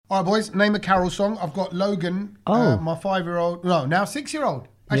All right, boys, name a carol song. I've got Logan, my 5-year-old, no, now 6-year-old.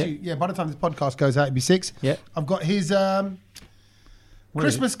 Actually, yeah, by the time this podcast goes out, it'll be 6. Yeah. I've got his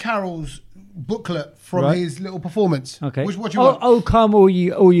Christmas carols booklet from his little performance. Okay. What do you want? Oh, come all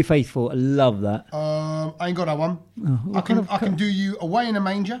you faithful. I love that. I ain't got that one. I can do you Away in a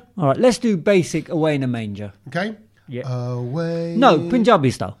Manger. All right, let's do basic Away in a Manger. Okay. Yeah. Away. No,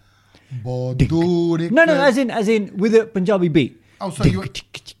 Punjabi style. No, as in with a Punjabi beat. Oh, so you.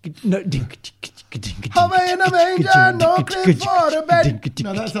 No. Away in a manger, no crib for a bed.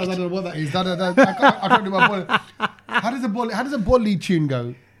 No, that sounds. I don't know what that is. I can't do my bolly. How does a bolly tune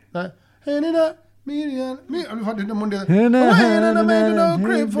go? Away in a manger, no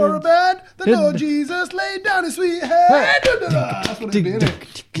crib for a bed. The Lord Jesus laid down his sweet head. That's what it'd be, isn't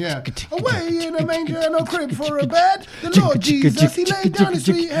it? Yeah. Away in a manger, no crib for a bed. The Lord Jesus, he laid down his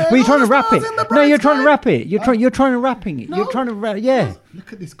sweet head. Well, you're trying to rap it. No, you're trying to rap it. You're trying to rapping it. No. You're trying to rap. Yeah.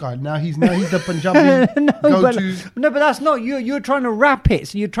 Look at this guy. Now he's the Punjabi go-to. But that's not you. You're trying to rap it.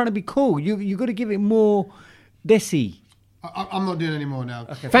 So you're trying to be cool. You got to give it more desi. I'm not doing any more now.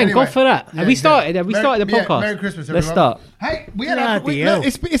 Okay. Thank God for that. Have we started? Have we started the podcast? Yeah, Merry Christmas, everyone. Let's start. Hey,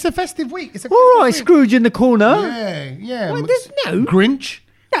 it's a festive week. It's a all right, Scrooge in the corner. Yeah. Well, there's no Grinch.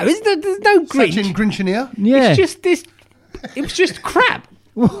 No, there's no Grinch. Sachin Grinchineer. Yeah. It's just this. It was just crap.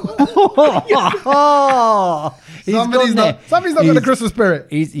 Somebody's not got the Christmas spirit.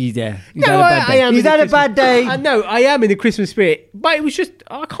 He's there. He's No, had a bad day. I know, I am in the Christmas spirit, but it was just,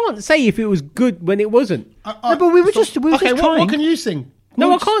 I can't say if it was good when it wasn't. No, but we were just trying. What can you sing?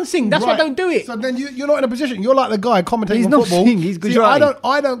 No, I can't sing. That's why I don't do it. So then you're not in a position. You're like the guy commentating He's on not football. singing, he's See, Gujarati.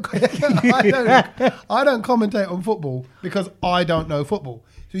 I don't commentate on football because I don't know football.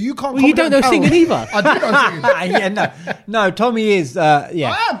 So you can't. Well, you don't know singing either. I do know singing. No. Tommy is.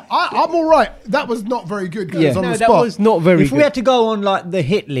 Yeah. I am. I'm all right. That was not very good. Yeah. On the that spot. was not very If good. we had to go on like the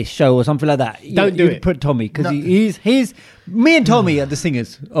hit list show or something like that, Don't do you'd it. Put Tommy because No. he's. Me and Tommy are the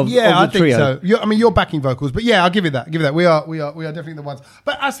singers of I the trio. think so. You're backing vocals, but yeah, I'll give you that. We are definitely the ones.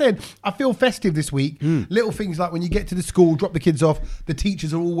 But I said I feel festive this week. Little things like when you get to the school, drop the kids off. The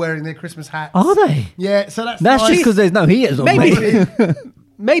teachers are all wearing their Christmas hats. Are they? Yeah. So that's That's nice. just because there's no heaters on. Maybe,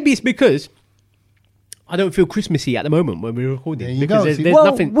 maybe it's because I don't feel Christmassy at the moment when we're recording. There you because go. there's See,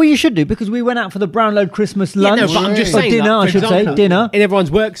 nothing. Well, you should do because we went out for the Brownload Christmas Yeah, lunch. no, but I'm just Or saying, dinner, like, I for should say. example, Dinner. In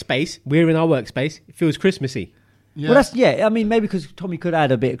everyone's workspace, we're in our workspace. It feels Christmassy. Yeah. Well, that's I mean, maybe because Tommy could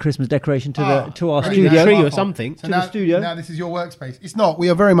add a bit of Christmas decoration to our maybe studio. that's Tree my or fault. something. So To the studio. Now this is your workspace. It's not. We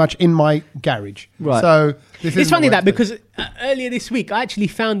are very much in my garage. Right. So this is It's funny that because earlier this week I actually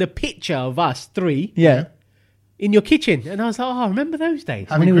found a picture of us three Yeah. in your kitchen, and I was like, "Oh, I remember those days."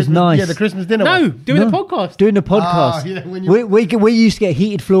 When it was nice. Yeah, the Christmas dinner. No, one. doing the podcast. Doing the podcast. yeah, when you- we used to get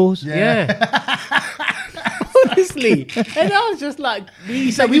heated floors. Yeah. Honestly, and I was just like,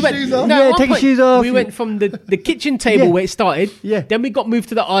 we take went. your shoes off? No, Yeah, at one take your point, shoes off. We went from the kitchen table Yeah. where it started. Yeah. Then we got moved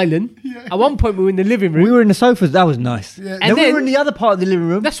to the island. At one point, we were in the living room. We were in the sofas. That was nice. Yeah. And then we then- were in the other part of the living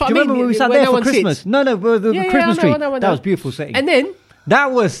room. That's what Do you I mean, remember when we sat where there no for one Christmas? sits. No, the Yeah, Christmas I tree. know. That was beautiful setting. And then,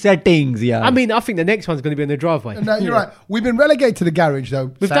 that was settings, yeah. I mean, I think the next one's going to be in the driveway. No, you're right. We've been relegated to the garage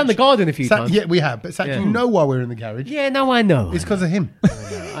though. We've done the garden a few times. Yeah, we have. But Satch, Yeah. you know why we're in the garage? Yeah, no, I know. It's because of him.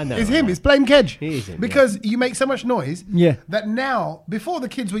 I know. It's him. It's blame Kedge. It is him, because you make so much noise. Yeah. That now, before the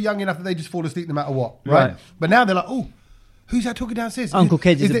kids were young enough that they just fall asleep no matter what. Right. Right. But now they're like, oh, who's that talking downstairs? Uncle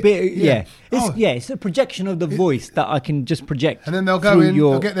Kedge is a it- bit, yeah. Oh. It's a projection of the voice that I can just project. And then they'll go through in.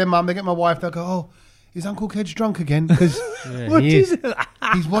 They'll get their mum. They get my wife. They'll go, oh. Is Uncle Kedge drunk again? Because What he is is. it?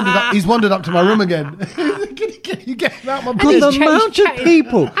 he's wandered up to my room again. Can you get him out my God, bed? the amount of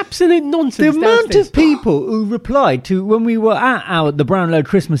people. Absolute The nonsense. amount downstairs. of people who replied to when we were at the Brownload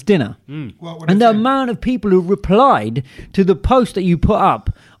Christmas dinner, What and they the say? amount of people who replied to the post that you put up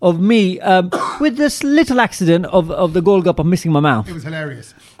of me with this little accident of the Golgappa missing my mouth. It was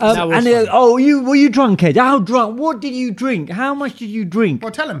hilarious. That was And funny. were you drunk, Ed? How drunk? What did you drink? How much did you drink?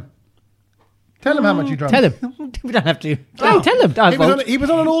 Well, tell him. Tell him how much you drank. Tell him. We don't have to. No, tell him. He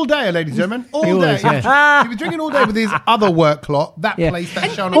was on an all day, ladies and gentlemen. All He day. was, yeah. He was drinking all day with his other work clock. That Yeah. place, that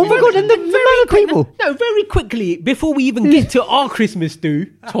show. Oh my God! And the amount of people. No, very quickly, before we even get to our Christmas do,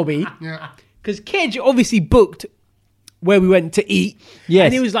 Tommy, Yeah. because Kedge obviously booked where we went to eat. Yes.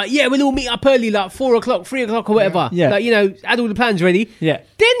 And he was like, yeah, we'll all meet up early, like 4 o'clock, 3 o'clock or whatever. Yeah. Like, had all the plans ready. Yeah.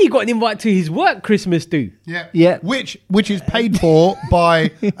 Then he got an invite to his work Christmas do. Yeah. Yeah. Which is paid for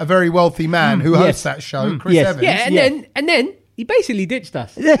by a very wealthy man who hosts that show, Chris Yes. Evans. Yeah, and then he basically ditched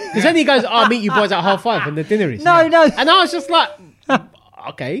us. Because then he goes, I'll meet you boys at 5:30 when the dinner is. No. And I was just like,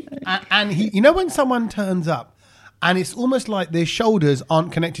 okay. And he, when someone turns up and it's almost like their shoulders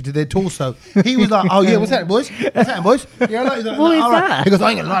aren't connected to their torso. He was like, "Oh yeah, what's that, boys? What's that, boys?" Yeah, like, What is all right. that? He goes,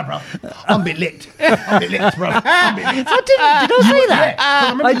 "I ain't gonna lie, bro. I'm a bit licked. I'm a bit licked, bro. I'm a bit licked." Did I say that?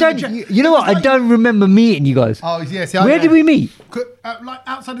 I don't. You know what? I don't remember meeting you guys. Oh yes. Where did we meet? Like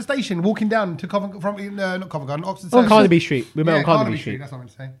outside the station, walking down to Covent not Covent Garden, Oxford. Carnaby Street. We met on Carnaby Street. That's what I'm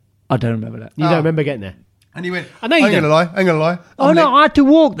saying. I don't remember that. You don't remember getting there? And he went, I know you ain't don't. gonna lie, ain't gonna lie. Oh no, I had to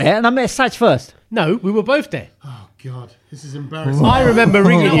walk there, and I met Satch first. No, we were both there. Oh God, this is embarrassing. I remember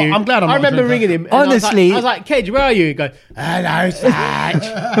ringing you. I'm glad I'm I not remember drinking. ringing him. and Honestly- I was like, Kedge, where are you? He goes, hello, Satch.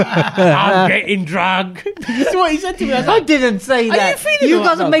 I'm getting drunk. That's what he said to me. I was I like, didn't say Are that. you feeling You all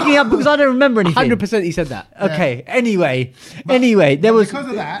guys right, are bro? making up because I don't remember anything. 100% he said that. Okay. Anyway, there was because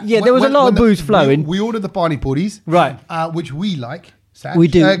of that. Yeah, there was a lot of booze flowing. We ordered the Barney Puddies, Right. Which we like. Satch, We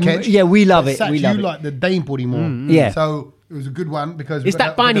do. Kedge. Yeah, we love it. Satch, We love you it. like the Dane Puddy more. Yeah. So it was a good one because It's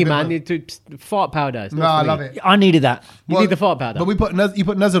that Barney, man. It's fart powder. It's No, not I for love me. it. I needed that. You need the fart powder. But you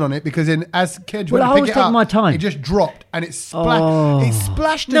put nuzzle on it because as Kedge Well, went I to always pick it take up, my time. it just dropped and it Oh.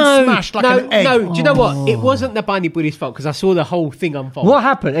 splashed and No, smashed like no, an egg. no. Do you know what? It wasn't the Barney Puddy's fault because I saw the whole thing unfold. What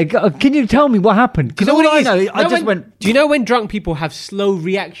happened? Can you tell me what happened? Because You know all what I it is? know, You I know just when- went. Do you know when drunk people have slow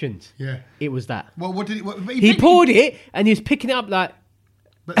reactions? Yeah. It was that. Well, what did he? What, He poured it and he was picking it up like.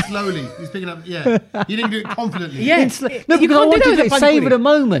 but slowly. He's picking up. Yeah, he didn't do it confidently. Yeah. No, You because I can't do wanted that with to a Barney savor Puddy. the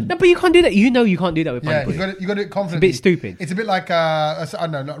moment. No, but you can't do that. You know you can't do that with Yeah, Barney you Puddy. got to do it confidently. bit stupid. It's a bit like I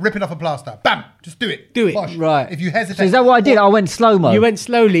don't know, like ripping off a plaster. Bam, just do it. Do it. Bosh. Right. If you hesitate, So is that what I did? I went slow mo. You went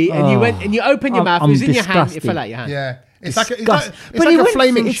slowly and you went and you opened your mouth. It I'm was in your hand. It disgusted. fell out your hand. Yeah, it's like Disgust. it's like a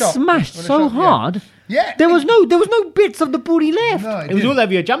flaming it shot. smashed On a so shot, yeah. hard. Yeah. There was no bits of the booty left. No, It was all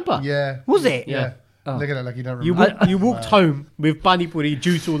over your jumper. Yeah. Was it? Yeah. Oh. Look at it like you don't You remember. you walked home with Barney Puddy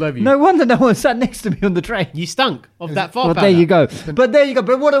juice all over you. No wonder no one sat next to me on the train. You stunk of that fart Well, powder. there you go. But there you go.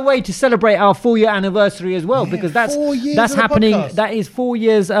 But what a way to celebrate our 4-year anniversary as well, Yeah, because that's 4 years that's of the happening. podcast. That is 4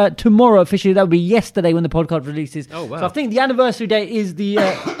 years tomorrow officially. That would be yesterday when the podcast releases. Oh, wow. So I think the anniversary date is the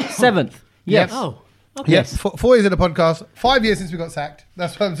 7th. Yes. Oh. Okay. Yes, 4 years of the podcast. 5 years since we got sacked.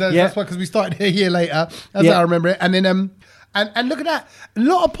 That's what I'm saying. Yeah. That's why because we started a year later. That's Yeah. how I remember it. And then and look at that. A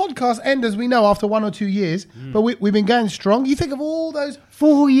lot of podcasts end as we know after 1 or 2 years, but we've been going strong. You think of all those.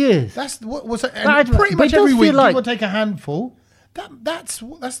 4 years. That's what's and That- pretty but much it does every week. feel like- People take a handful. That's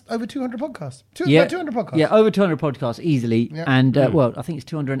over 200 podcasts. Yeah. About 200 podcasts. Yeah, over 200 podcasts easily. Yeah. And, well, I think it's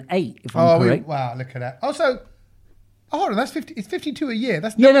 208 if I'm Oh, correct. wow! Look at that. Also, hold on. That's 50. It's 52 a year.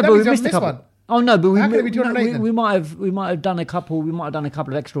 That's Yeah, no, that but we means you missed a haven't couple. one. Oh no, but How can it be 208 then? we might have done a couple. We might have done a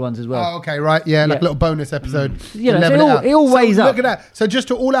couple of extra ones as well. Oh, okay, right, yeah, like Yeah. a little bonus episode. You know, to so level it all out. weighs so up. Look at that. So just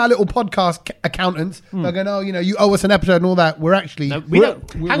to all our little podcast accountants, they're going, oh, you owe us an episode and all that. We're actually, No, we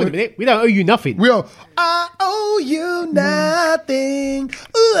don't. Hang on a minute. We don't owe you nothing. we owe. I owe you nothing.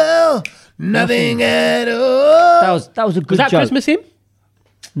 Ooh, nothing at all. That was a good Was that joke. Christmas him?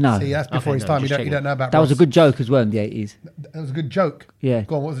 No, See, that's before Okay, his no, time. You just don't checking. know about. that was a Ross. good joke as well in the 80s. That was a good joke. Yeah.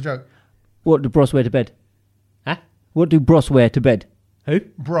 Go on. What was the joke? What do bros wear to bed? Huh? What do bros wear to bed? Who?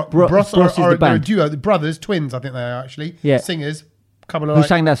 Bros Bros is are the they're a band. duo. The brothers, twins. I think they are actually. Yeah. Singers. Couple of Who like,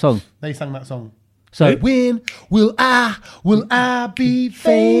 sang that song? They sang that song. So When will I be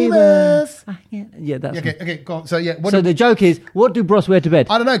famous? yeah, that's Okay, go on. So yeah, what so do- the joke is, what do bros wear to bed?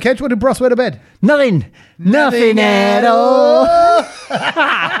 I don't know, Kedge. What did Bros wear to bed? Nothing at all.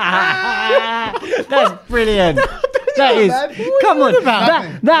 That's brilliant. That is, come on,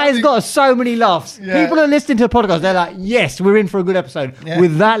 that has got so many laughs. Yeah. People are listening to the podcast. They're like, "Yes, we're in for a good episode Yeah.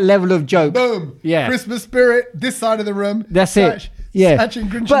 with that level of joke." Boom. Yeah. Christmas spirit. This side of the room. That's Satch, it. Yeah, Satch and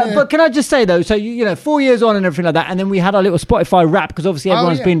Grinch but can I just say though? So you know, 4 years on and everything like that, and then we had our little Spotify rap because obviously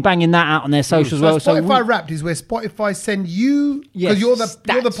everyone's yeah. been banging that out on their socials as so well. Spotify So Wrapped is where Spotify send you Yes, because you're the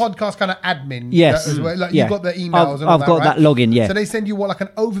stats. podcast kind of admin. Yes. as well. Like Yeah. you've got the emails. and all I've that, got right? that login, yeah. So they send you like an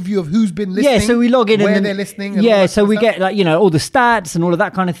overview of who's been listening. yeah, so we log in where and then, they're listening. And all yeah, that so kind we of stuff. get like all the stats and all of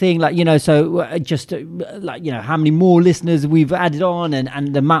that kind of thing. Like so just like how many more listeners we've added on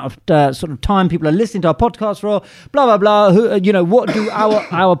and the amount of sort of time people are listening to our podcast for. Blah blah blah. Who, what do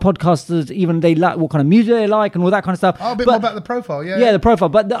our podcasters even they like? What kind of music they like and all that kind of stuff. Oh, a bit more about the profile. Yeah. Yeah, the profile.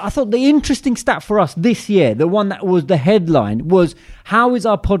 But I thought the interesting stat for us this year, the one that was the headline, was how is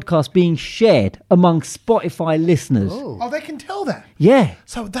our podcast being shared among Spotify listeners? Oh, they can tell that. Yeah.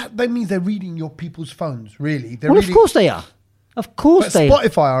 So that means they're reading your people's phones. Really? They're Well, reading, of course they are. Of course But they are.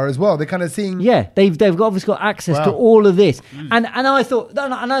 Spotify are as well. They're kind of seeing. Yeah, they've obviously got access to Wow. all of this, and I thought,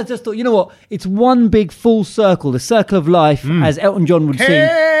 and I just thought, you know what? It's one big full circle, the circle of life, as Elton John would sing.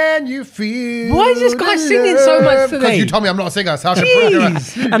 Can you feel? Why is this guy singing so much today? Because you told me I'm not a singer. So I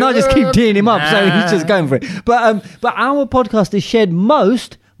Jeez. And I just keep teeing him up, so he's just going for it. But our podcast is shared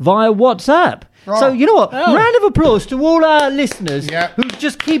most via WhatsApp. Oh. So you know what? Round of applause to all our listeners who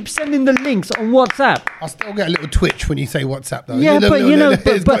just keep sending the links on WhatsApp. I still get a little twitch when you say WhatsApp, though. Yeah, but you know,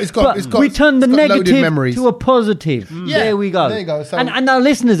 we turn the negative to a positive. There we go. There you go. So, and our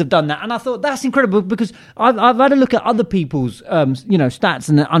listeners have done that, and I thought that's incredible because I've had a look at other people's stats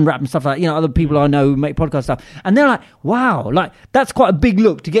and unwrap and stuff like that. Other people I know who make podcast stuff, and they're like, wow, like that's quite a big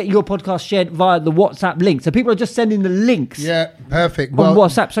look to get your podcast shared via the WhatsApp link. So people are just sending the links. Yeah, perfect. On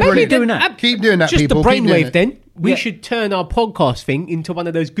WhatsApp. So keep doing that. Keep doing that, just people. Just the brainwave then. We should turn our podcast thing into one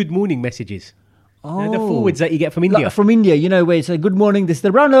of those good morning messages. The forwards that you get from India. Like from India, where it's a good morning, this is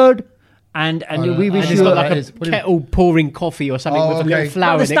the Brownload. And we wish you like a kettle pouring coffee or something with a little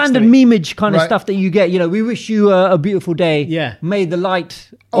flower the next standard to it. memeage kind of stuff that you get. We wish you a beautiful day. Yeah. May the light.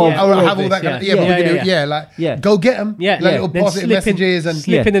 Have all that kind of go get them. Yeah, little positive messages and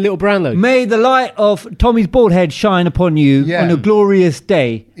slip in a little Brownload. May the light of Tommy's bald head shine upon you on a glorious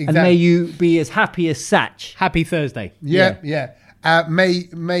day, and may you be as happy as Satch. Happy Thursday. Yeah.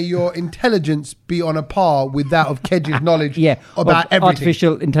 May your intelligence be on a par with that of Kedge's knowledge about everything.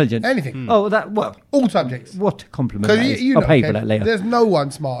 Artificial intelligence. Anything. All subjects. What a compliment that is. I'll pay for that later. There's no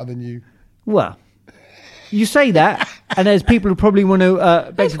one smarter than you. Well, you say that, and there's people who probably want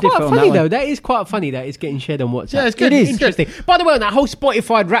to beg to differ on that. That's quite funny, though. That is quite funny that it's getting shared on WhatsApp. Yeah, it's good. It is. Interesting. By the way, on that whole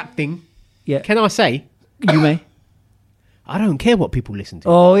Spotify rap thing, can I say? You may. I don't care what people listen to.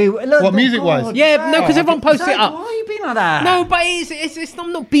 What music-wise? Yeah, no, because everyone posts it up. Why are you being like that? No, but it's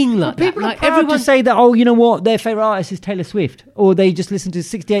I'm not being like that. People are proud to say that, you know what, their favourite artist is Taylor Swift, or they just listen to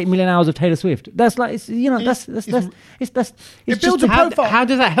 68 million hours of Taylor Swift. That's like, it's builds a profile. How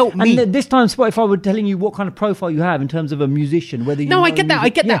does that help me? And this time Spotify were telling you what kind of profile you have in terms of a musician. Whether you I get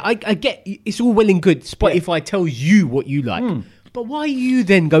that. I get it's all well and good. Spotify tells you what you like. But why are you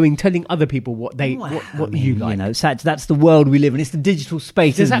then telling other people what they what you like? Satch, that's the world we live in. It's the digital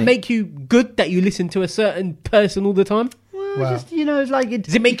space. Does that make you good that you listen to a certain person all the time? It's like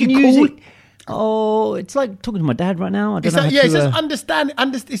does it make you cool? Oh, it's like talking to my dad right now. It's just understand.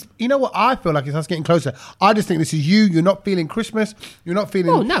 You know what? I feel like it's us getting closer. I just think this is you. You're not feeling Christmas. You're not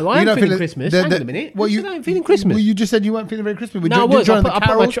feeling. Oh no, I'm feeling Christmas. Hang on a minute. I ain't feeling Christmas. Well, you just said you weren't feeling very Christmas. No, I was.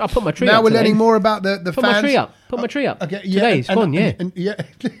 I put my tree up. Now we're learning more about the fans. Put my tree up. Put my tree up. Okay, Today it's gone.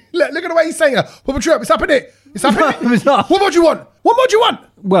 Look at the way he's saying it. Put my tree up. It's up in it. It's up in it. It's not. What more do you want? What more do you want?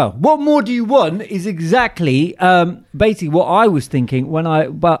 Well, what more do you want is exactly basically what I was thinking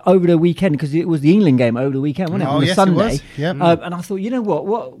but over the weekend, because it was the England game over the weekend, wasn't it? On a Sunday. It was. Yeah. And I thought, you know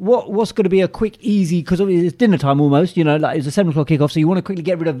what's going to be a quick, easy, because it's dinner time almost, it was a 7 o'clock kickoff, so you want to quickly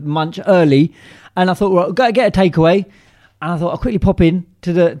get rid of lunch early. And I thought, well, gotta get a takeaway. And I thought I'll quickly pop in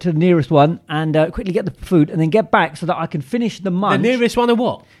to the nearest one and quickly get the food and then get back so that I can finish the munch. The nearest one of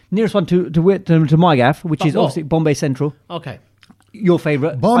what? Nearest one to my gaff, which is obviously Bombay Central. Okay. Your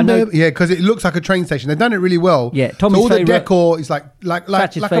favourite? Bombay, because it looks like a train station. They've done it really well. Yeah, Tommy's so all favourite. The decor is like a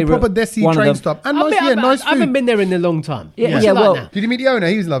proper Desi train stop. And nice food. I haven't been there in a long time. Well, did you meet the owner?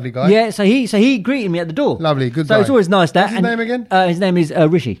 He was a lovely guy. Yeah, so he greeted me at the door. Lovely, good guy. So it's always nice that. What's his name again? His name is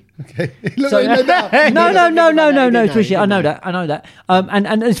Rishi. Okay. No, it's Rishi. I know that.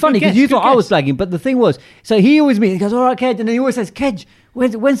 And it's funny because you thought I was slagging, but the thing was, so he always meets. He goes, all right, Kedge, and then he always says, Kedge,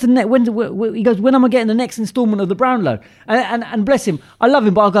 when's the next? He goes, when am I getting the next instalment of the Brownload? And bless him, I love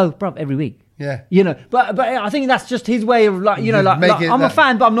him, but I'll go, bruv, every week. Yeah. But I think that's just his way of I'm a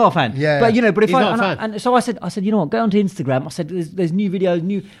fan, but I'm not a fan. Yeah. But if He's not a fan. and so I said, you know what, go onto Instagram. I said, there's new videos,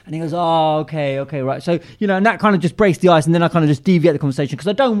 and he goes, oh, okay, right. So, and that kind of just breaks the ice, and then I kind of just deviate the conversation because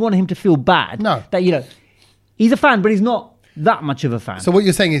I don't want him to feel bad. No. That, he's a fan, but he's not that much of a fan. So what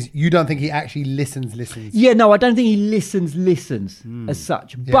you're saying is you don't think he actually listens? Yeah, no, I don't think he listens as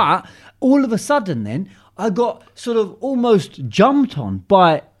such. Yeah. But all of a sudden then, I got sort of almost jumped on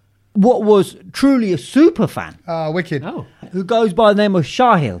by what was truly a super fan. Wicked. Oh. Who goes by the name of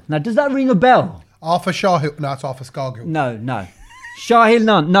Shahil. Now, does that ring a bell? Arthur Shahil. No, it's Arthur Scargill. No. Shahil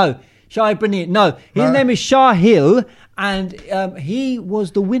none. No. Shahil Brunier. No. His name is Shahil, and he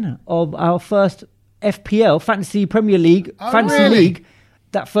was the winner of our first FPL, Fantasy Premier League, League,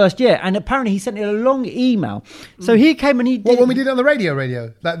 that first year. And apparently he sent me a long email. So he came and he did... Well, when we did it on the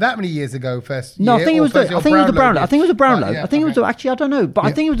radio, like that many years ago first No, year, I think it was the Brownload. I think it was the Brownload. Yeah, I think it was actually, I don't know, but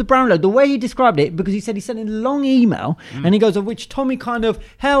I think it was the Brownload. The way he described it, because he said he sent in a long email, and he goes, of which Tommy kind of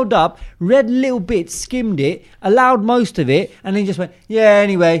held up, read little bits, skimmed it, allowed most of it, and then just went, yeah,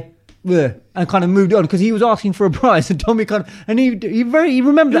 anyway, Yeah, and kind of moved on because he was asking for a prize, and Tommy kind of, and he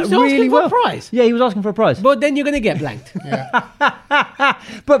remembered that really well. For a prize? Yeah, he was asking for a prize. But then you're going to get blanked.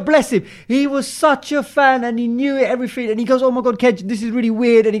 But bless him, he was such a fan, and he knew it, everything. And he goes, "Oh my God, Kedge, this is really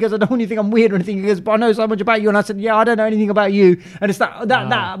weird." And he goes, "I don't want you to think I'm weird or anything." He goes, "But I know so much about you." And I said, "Yeah, I don't know anything about you." And it's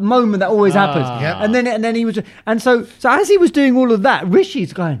that moment that always happens. And then he was, and so as he was doing all of that,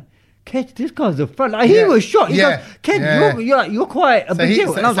 Rishi's going, Kedge, this guy's a front. Like, he was shocked. He goes, Kedge, you're quite a big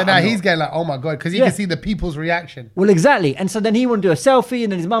deal. And I was now he's getting like, oh my God, because he can see the people's reaction. Well, exactly. And so then he wanted to do a selfie,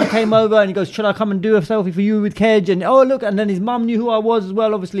 and then his mum came over and he goes, "Should I come and do a selfie for you with Kedge?" And oh look, and then his mum knew who I was as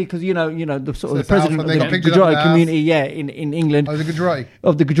well, obviously, because the sort of the president of the Gujarati community, in England. Oh, the Gujarati.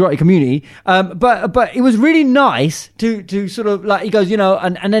 Of the Gujarati community. But it was really nice to sort of like, he goes,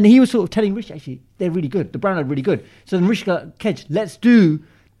 and then he was sort of telling Rishi, actually, they're really good. The Brownload really good. So then Rishi goes, "Kedge, let's do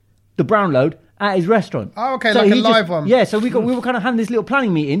the Brownload at his restaurant." Oh, okay, so like a live one. Yeah, so we were kind of having this little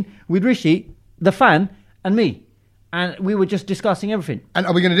planning meeting with Rishi, the fan, and me, and we were just discussing everything. And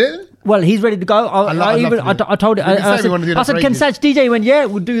are we going to do it? Well, he's ready to go. I told it. I said, "Can Satch DJ?" He went, "Yeah,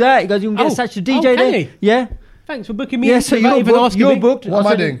 we'll do that." He goes, "You can get Satch to DJ there." Yeah. Thanks for booking me. Yeah, so you're booked. What am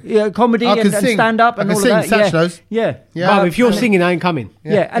I doing? Yeah, comedy and stand up and all of that. Satch knows. Yeah. Well, if you're singing, I ain't coming.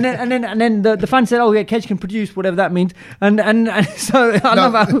 Yeah, and then the fan said, "Oh yeah, Kedge can produce whatever that means," and so I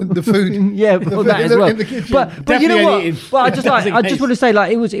love how the food. Yeah, all that as well. In the kitchen. But you know what? Well, I just want to say,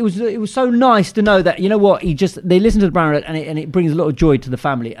 like, it was so nice to know that, you know what, they listened to the Brownload and it brings a lot of joy to the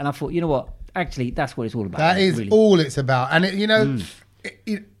family, and I thought, you know what, actually that's what it's all about. That is really all it's about, and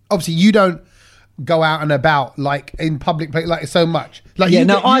obviously you don't go out and about like in public place like so much. Like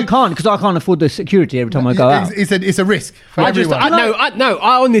I can't, because I can't afford the security every time I go out. It's a risk for everyone.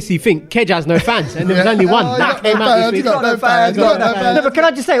 I honestly think Kedge has no fans, and there was only one that came out this week. No, but can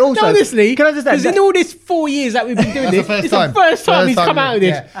I just say also? Honestly, because in all this 4 years that we've been doing this, it's the first time he's come out of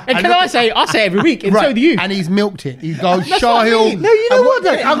this. And can I say every week, and so do you. And he's milked it. He goes, Shahil. No, you know what?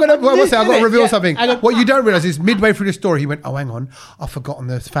 I've got to reveal something. What you don't realise is midway through the story, he went, "Oh, hang on, I've forgotten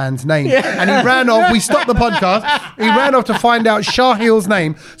the fan's name," and he ran off. We stopped the podcast. He ran off to find out Shahil's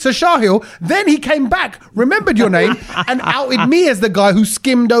name. So Shahil, then he came back, remembered your name, and outed me as the guy who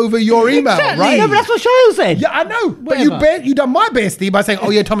skimmed over your email, right? No, but that's what Shahil said. Yeah, I know. But you done my bestie by saying, "Oh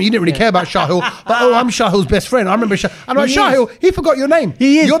yeah, Tommy, you didn't really care about Shahil, but I'm Shahil's best friend. I remember Shahil." I'm like, Shahil, he forgot your name.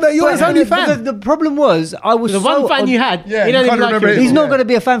 He is. You're his only fan. The problem was, I was the one fan you had. Yeah, you don't even like him. He's not going to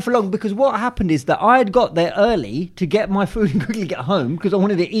be a fan for long, because what happened is that I had got there early to get my food and quickly get home because I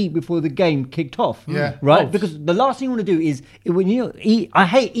wanted to eat before the game kicked off. Yeah. Right? Because the last thing you want to do is, when you eat, I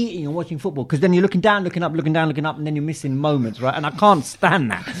hate eating and watching football, because then you're looking down, looking up, looking down, looking up, and then you're missing moments, right? And I can't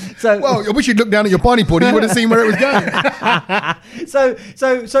stand that. So, well, I wish you'd looked down at your pani puri, you would have seen where it was going. so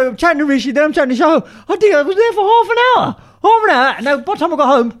I'm chatting to Rishi, then I'm chatting to Shah. I think I was there for half an hour. And now by the time I got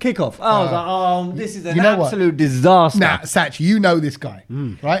home, kick off. I was like, this is an absolute disaster. Nah, Satch, you know this guy,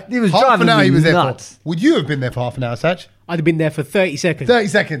 right? He was half an hour he was there nuts. for. Would you have been there for half an hour, Satch? I'd have been there for 30 seconds. 30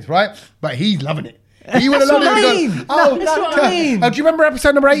 seconds, right? But he's loving it. He would have That's loved what I it. mean. That's what I mean. Do you remember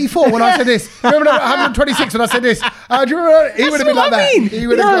episode number 84 when I said this? Do you remember 126 when I said this? Do you remember? He would have been like that. He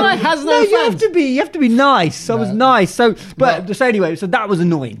would have you have to be nice. I was nice. So anyway, so that was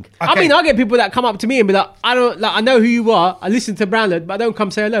annoying. Okay. I mean, I get people that come up to me and be like, I know who you are. I listen to Brownload, but I don't come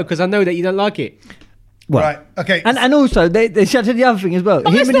say hello because I know that you don't like it. Well, right. Okay. And also they shouted the other thing as well.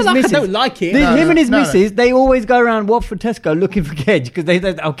 Him and his missus, I don't like it. Him and his missus, they always go around Watford Tesco looking for Kedge, because they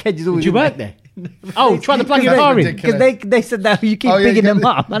Kedge is always. Did you work there? Trying to plug your car in. Because they said that you keep picking them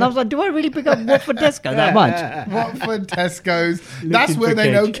up. And I was like, do I really pick up Watford Tesco that much? Watford Tesco's. That's where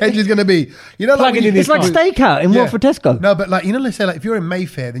they know Kedge is going to be. You know, like it's like stakeout in Watford Tesco. No, but like, you know, let's say like if you're in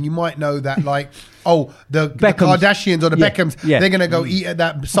Mayfair, then you might know that like, the Kardashians or the Beckhams, they're going to go eat at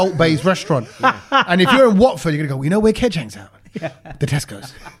that Salt Bays restaurant. And if you're in Watford, you're going to go, you know where Kedge hangs out? The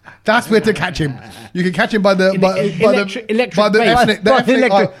Tesco's. That's where to catch him. You can catch him by the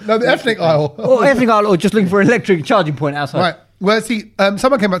ethnic aisle. Or ethnic aisle, or just looking for an electric charging point outside. Right. Well, see,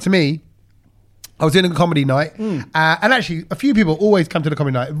 someone came up to me. I was in a comedy night, and actually, a few people always come to the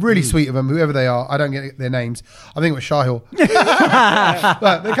comedy night. Really sweet of them, whoever they are. I don't get their names. I think it was Shahil.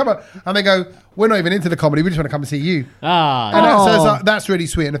 But they come up and they go, "We're not even into the comedy. We just want to come and see you." So that's really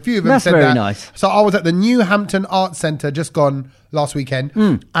sweet. And a few of them said that. That's very nice. So I was at the New Hampton Arts Centre just gone last weekend,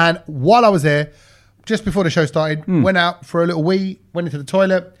 and while I was there, just before the show started, went out for a little wee, went into the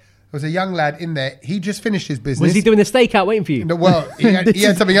toilet. was a young lad in there. He just finished his business. Was he doing a stakeout waiting for you? No, well, he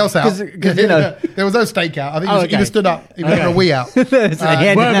had something else out. Because, you know. There was no stakeout. I think he was stood up. He was having a wee out. He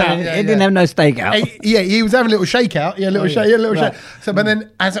didn't have no stakeout. He was having a little shakeout. Yeah, a little shake. So, but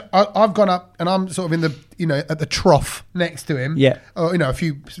then as I've gone up and I'm sort of in the, at the trough next to him. Yeah. Or,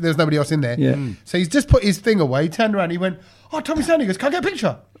 there's nobody else in there. Yeah. So he's just put his thing away, turned around, he went, "Oh, Tommy Sandy," goes, "Can I get a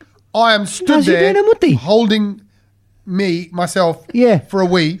picture?" I am stood How's he there doing a mutti? holding myself for a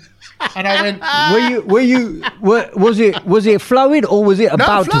wee. And I went, was it flowing or was it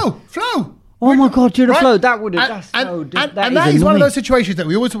about flow. Oh my God, you're the Right? flow. That would have. And that is one of those situations that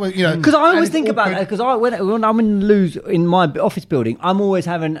we always, Because I always think about that. Because when I'm in Lewes in my office building, I'm always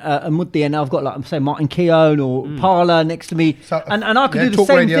having a mutti, and I've got like say Martin Keown or Parla next to me, and I could do the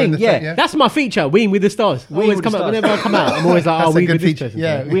same thing. Yeah, that's my feature. Weeing with the stars. Always come out whenever I come out. I'm always like, that's we a good with this feature. person.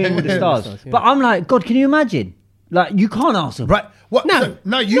 Yeah, weeing with the stars. But I'm like, God, can you imagine? Like, you can't ask them. Right. What? No,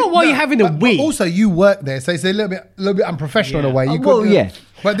 no. Not while you're having a wee. But also, you work there, so it's a little bit unprofessional in a way. You Well, yeah.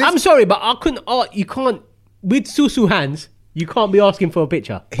 But this, I'm sorry, but I couldn't. You can't with susu hands. You can't be asking for a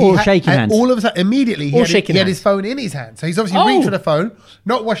picture. Or shaking hands. All of a sudden, immediately, he had his phone in his hand. So he's obviously reached for the phone,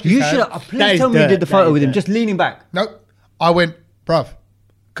 not washed his hands. You should. Please tell me you did the photo with him, just leaning back. No, I went, bruv.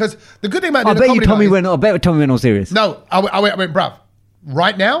 Because the good thing about I bet Tommy went all serious. No, I went, bruv.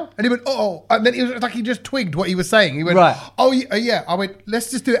 Right now? And he went, oh. And then it was like he just twigged what he was saying. He went, right. Oh, yeah. I went, let's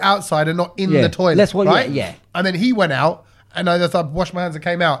just do it outside and not in the toilet. Right? Yeah. And then he went out. And I just washed my hands and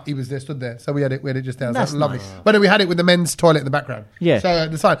came out. He was there, stood there. So we had it just down. That's so lovely. nice. But then we had it with the men's toilet in the background. Yeah. So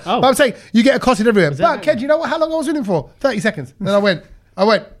at the side. Oh. But I'm saying, you get accosted everywhere. But, Ken, you know how long I was in him for? 30 seconds. And then I went.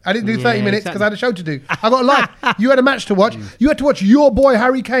 I didn't do 30 minutes because I had a show to do. I got a life. You had a match to watch. You had to watch your boy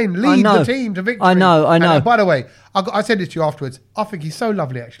Harry Kane lead the team to victory. I know. And, by the way, I said this to you afterwards. I think he's so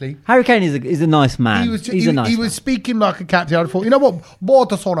lovely, actually. Harry Kane is a nice man. He was speaking like a captain. I thought, you know what?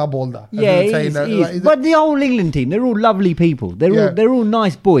 Bortasona Bolda. Yeah, he is. But the whole England team, they're all lovely people. They're all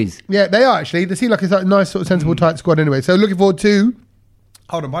nice boys. Yeah, they are actually. They seem like it's a nice, sort of sensible, tight squad anyway. So looking forward to...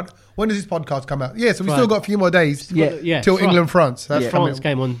 Hold on, bud. When does this podcast come out? Yeah, so we've still got a few more days till England-France. That's France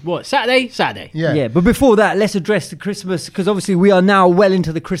came on, what, Saturday? Yeah. But before that, let's address the Christmas, because obviously we are now well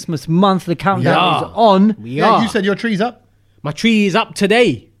into the Christmas month. The countdown is on. You said your tree's up? My tree is up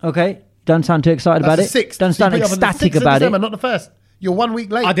today. Okay. Don't sound too excited about it. The 6th. Don't sound ecstatic about December, it. not the 1st. You're 1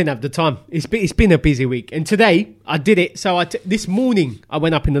 week late. I didn't have the time. It's been a busy week. And today, I did it. So this morning, I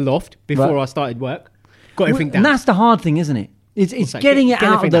went up in the loft before I started work. Got everything down. And that's the hard thing, isn't it? It's getting it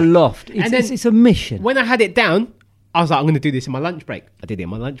out of the loft. It's a mission. When I had it down, I was like, I'm going to do this in my lunch break. I did it in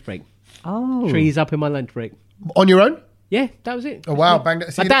my lunch break. Oh. Trees up in my lunch break. On your own? Yeah, that was it. Oh, wow. Banged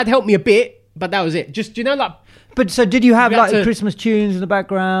it. My dad helped me a bit, but that was it. Just, like... But so did you have Christmas tunes in the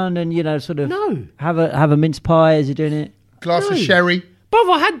background and, sort of... No. Have a mince pie as you're doing it? Glass of sherry.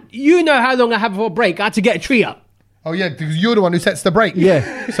 Brother, how long I had for a break. I had to get a tree up. Oh, yeah, because you're the one who sets the break.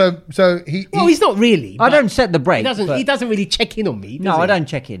 Yeah. So he... Well, he's not really. I don't set the break. He doesn't really check in on me, does No, he? I don't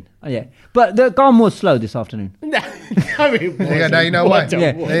check in. Oh, yeah. But the garden was slow this afternoon. No, it wasn't. Now you know why.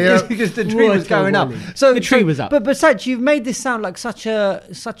 Yeah. Because the tree was going up. So the tree was up. But Sach, you've made this sound like such a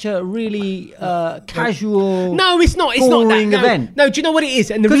really casual... No, it's not that event. No, do you know what it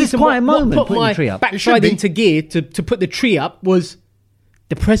is? And the reason it's quite a moment what put putting my the tree up. backside into gear to put the tree up was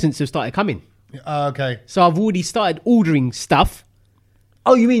the presents have started coming. Okay. So I've already started ordering stuff.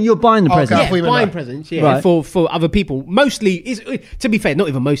 Oh, you mean you're buying the presents? Okay. Yeah, buying presents, Right. for other people. Mostly, to be fair, not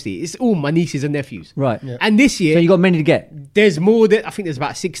even mostly. It's all my nieces and nephews. Right. Yeah. And this year, So you got many to get? there's more. I think there's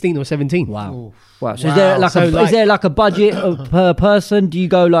about 16 or 17. Wow. Wow. So is there like a budget per person? Do you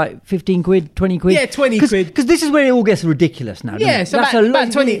go like 15 quid, 20 quid? Yeah, 20 quid. Because this is where it all gets ridiculous now. Yeah, so That's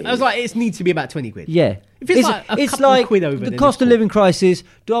about 20. I was like, it needs to be about 20 quid. Yeah. If it's like a couple of quid over, the then cost it's of cool. living crisis.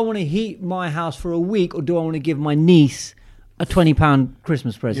 Do I want to heat my house for a week or do I want to give my niece a £20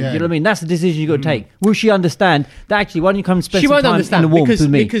 Christmas present? Yeah. You know what I mean? That's the decision you got to take. Will she understand that actually why don't you come and spend She some won't time understand in the warmth with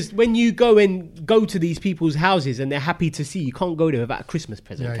me? because when you go to these people's houses and they're happy to see you, can't go there without a Christmas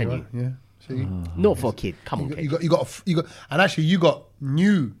present, can you? Yeah. See? Not for a kid. Come on, You kid. got, and actually you got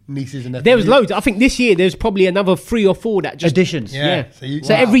new nieces and nephews. There was loads. I think this year there's probably another 3 or 4 that just Additions. Yeah. Yeah.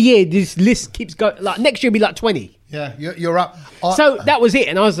 So every year this list keeps going. Like next year will be like 20. Yeah, you're up. So that was it,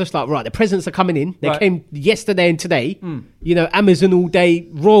 and I was just like, right, the presents are coming in. They Right. came yesterday and today. Amazon all day,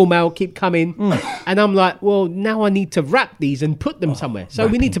 Royal Mail keep coming, and I'm like, well, now I need to wrap these and put them somewhere. So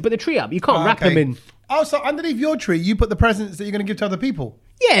we need to put the tree up. You can't wrap them in. Oh, so underneath your tree, you put the presents that you're going to give to other people.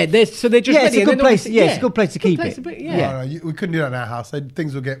 Yeah, they're just Yeah, it's ready. a good place. Yeah, it's a good place to keep it. Yeah. Oh, no, we couldn't do that in our house.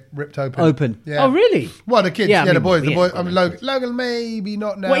 Things will get ripped open. Yeah. Oh, really? Well, the kids, Yeah, I the mean, boys. yeah, I mean, Logan maybe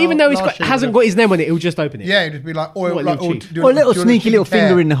not now. Well, even though Last year, hasn't whatever. got his name on it, he'll just open it. Yeah, it'd just be like oil, What a little cheat. Or a little sneaky little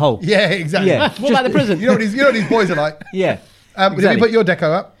finger in the hole. Yeah, exactly. Yeah. What about the present? You know what these boys are like. Yeah. Did Exactly. you put your deco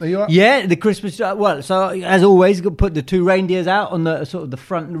up? Are you all right? Yeah, the Christmas. Well, so as always, put the 2 reindeers out on the sort of the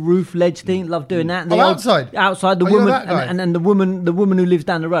front roof ledge thing. Love doing that. And the outside. Outside, the Oh, you're woman, that guy. and then the woman who lives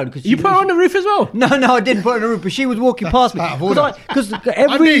down the road. Because You put her on the roof as well? No, I didn't put her on the roof, but she was walking past me. out of order. Because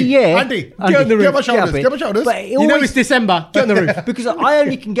every year, Andy, get on the roof. Get my shoulders. up it. Get my shoulders. But it You know always- it's December. Get on the roof. because I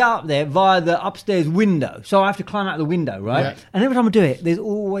only can get up there via the upstairs window, so I have to climb out the window, right? Yeah. And every time I do it, there's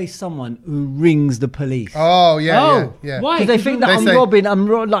always someone who rings the police. Oh, yeah. Why? Because they think that They I'm say- robbing, I'm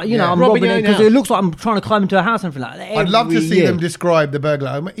Robbing robbing your it own because house. it looks like I'm trying to climb into a house and everything like that. I'd love to Every see year. them describe the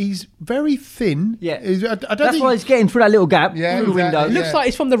burglar. He's very thin. Yeah, I don't that's think... why it's getting through that little gap Yeah, through the exactly. window. Looks Yeah. like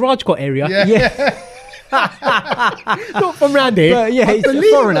it's from the Rajkot area. Yeah. Yeah, Not from round here. but yeah, he's a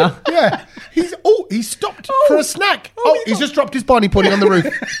Believe foreigner. it. Yeah. He's stopped for a snack. He's just dropped his bunny pudding on the roof.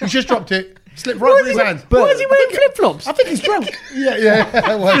 He's just dropped it. Slipped right through his hands. Why is he wearing flip-flops? I think he's drunk.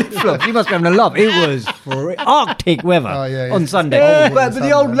 Yeah. Well, Flip-flops. You must be having a love. It was Arctic weather yeah. on Sunday. Yeah. But the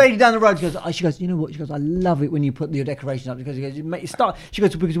Sunday. old lady down the road, she goes, you know what? She goes, I love it when you put your decorations up because you make it start. She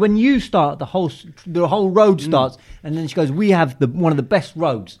goes, because when you start, the whole road starts, and then she goes, we have one of the best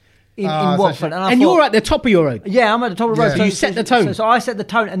roads in so Watford. I And thought, you're at the top of your road. yeah, I'm at the top of the road. Yeah. So you set the tone. So I set the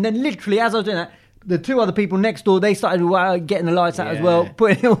tone, and then literally as I was doing that, the 2 other people next door, they started getting the lights out as Yeah. well,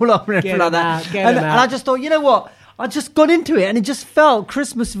 putting it all up and everything Get like 'em that. out, get And 'em I out. just thought, you know what? I just got into it, and it just felt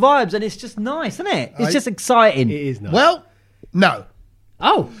Christmas vibes, and it's just nice, isn't it? It's just exciting. It is nice. well, no.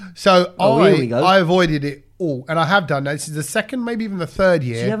 Oh. So here we go. I avoided it all. And I have done that. This is the second, maybe even the third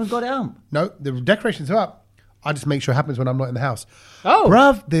year. You haven't got it up. No, the decorations are up. I just make sure it happens when I'm not in the house. Oh.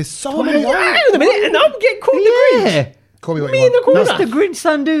 Bruv, there's so many. Hang on a minute. And I'm getting called the Grinch. Yeah. Call me what Me you in the want. corner. What's the Grinch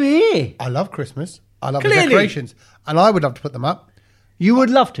son do here? I love Christmas. I love Clearly. the decorations. And I would love to put them up. You would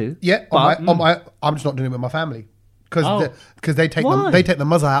love to. Yeah, but I'm just not doing it with my family because Oh. they take Why? the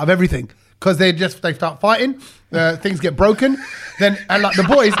muzzle out of everything because they start fighting, things get broken, and like the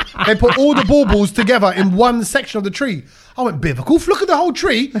boys they put all the baubles together in one section of the tree. I went biblical. Look at the whole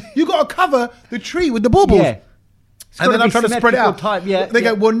tree. You got to cover the tree with the baubles, yeah. It's and then gotta I'm be trying to spread it out. symmetrical Type, yeah, they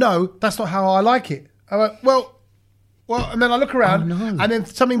yeah. go, well, no, that's not how I like it. I went, well, and then I look around, no. and then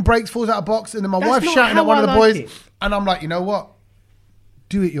something breaks, falls out of a box, and then my That's wife's not shouting how at one I of the like boys, it. and I'm like, you know what?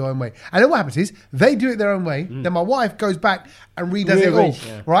 Do it your own way. And then what happens is they do it their own way. Then my wife goes back and redoes it all,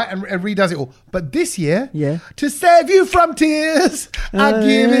 Rearrange, right? And redoes it all. But this year, Yeah. to save you from tears, I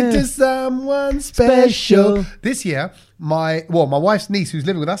give it to someone special. Special. This year, my wife's niece, who's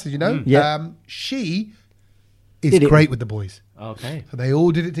living with us, as you know, Yeah. she is Did it. great with the boys. Okay. So they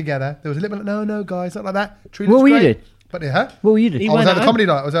all did it together. There was a little bit like, no, guys, not like that. Tree What looks were you great. doing? But huh? What were you doing? He I was went at the home. comedy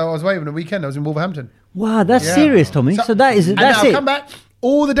night. I was away on the weekend. I was in Wolverhampton. Wow, that's Yeah. serious, Tommy. So that's And now it. come back.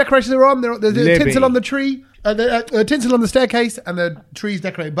 All the decorations are on. There's Libby. tinsel on the tree, tinsel on the staircase, and the tree's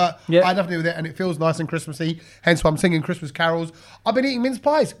decorated. But Yeah. I have nothing to do with it, and it feels nice and Christmassy. Hence why I'm singing Christmas carols. I've been eating mince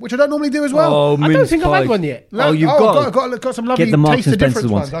pies, which I don't normally do as well. Oh, I don't mince think I've had pies. one yet. Oh, you've got some lovely Get the Marks taste and of difference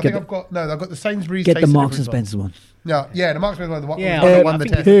Spencer's ones. ones. I Get think I've got the Sainsbury's. Get taste the of Marks and difference Spencer one. ones. No, the Marks and Spencer one. Yeah, the I one that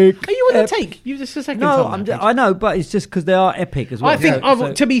think test. Are you on the take? You just a second. No, time now, I know, but it's just because they are epic as well. I think,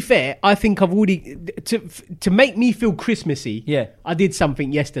 So- to be fair, I think I've already to make me feel Christmassy. Yeah. I did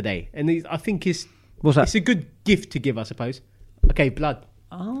something yesterday, and I think it's What's that? It's a good gift to give, I suppose. Okay, blood.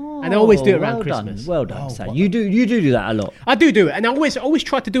 Oh, And I always do it around well Christmas. Done, well done, Sam. You do that a lot. I do it, and I always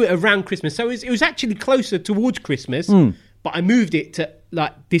try to do it around Christmas. So it was actually closer towards Christmas, but I moved it to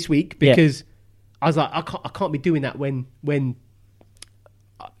like this week because I was like, I can't be doing that when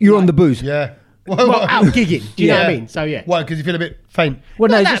You're on the booze. Yeah. well out gigging. Do you know what I mean? So yeah. Why? Because you feel a bit faint. Well,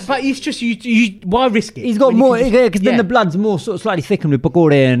 no, Not it's that, just, but it's just you. Why risk it? he's got when you more can just- because then yeah. the blood's more sort of slightly thickened with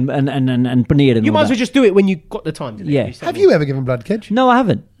pakora and paneer and You all might as that. well just do it when you got the time. Yeah. You said Have it. you ever given blood, Kedge? No, I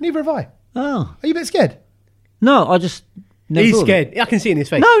haven't. Neither have I. Oh Are you a bit scared? no, I just never He's thought of it. scared. I can see it in his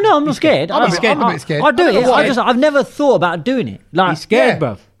face. No, I'm not scared. I'm a bit scared. I do I don't it. know why. I've never thought about doing it. Like He's scared,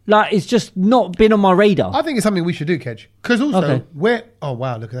 Yeah. bruv. Like it's just not been on my radar. I think it's something we should do, Kedge. Because also, Okay. we're... Oh,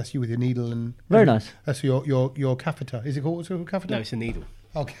 wow, look, that's you with your needle and... Very nice. That's your catheter. Is it called, what's it called, catheter? No, it's a needle.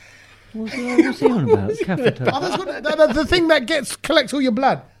 Okay. What's he on about? Catheter. Oh, the thing that collects all your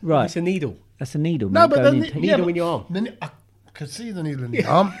blood. Right, It's a needle. that's a needle. No, mate, but going then... in. Needle in your arm. I could see the needle in your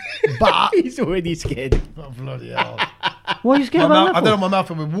arm, but... He's already scared. Oh, bloody hell. Why are you scared My about mouth, that? I don't know for? my mouth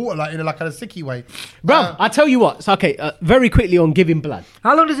filled with water, like in a sicky way. Bro, I tell you what. So, okay, very quickly on giving blood.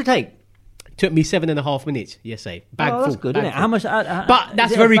 How long does it take? Took me 7.5 minutes. Yes, bag full. That's good, bag isn't it? full. How much? But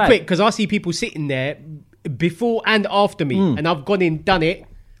that's very quick because I see people sitting there before and after me, and I've gone in, done it,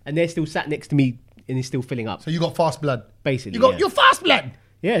 and they're still sat next to me, and it's still filling up. So you got fast blood. Basically, You got your fast blood.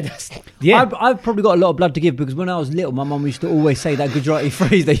 Yeah, yeah. I've probably got a lot of blood to give because when I was little, my mum used to always say that Gujarati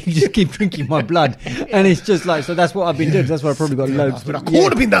phrase that you just keep drinking my blood, and it's just like so. That's what I've been doing. That's why I probably got loads.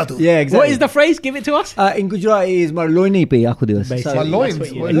 Yeah, exactly. What is the phrase? Give it to us. In Gujarati is maru loy nahi pi aku divas. Basically, My loins.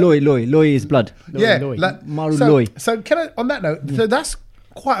 that's what Loy is blood. Yeah. Loy. Maru so, loy. so can I, on that note, so that's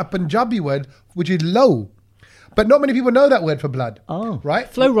quite a Punjabi word, which is low. But not many people know that word for blood. Oh. Right?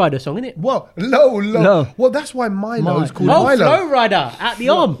 Flow Rider song, isn't it? Well, low. Low. Well, that's why Milo is called Oh, Milo. Flow Rider at the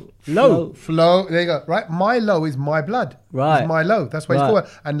arm. Low. Flow, there you go. Right? Milo is my blood. Right. It's Milo. That's why it's Right. called.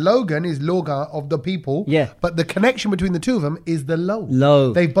 And Logan is Loga of the people. Yeah. But the connection between the two of them is the low.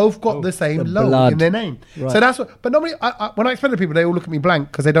 Low. They've both got the same The low blood. in their name. Right. So that's what. But normally, when I explain to people, they all look at me blank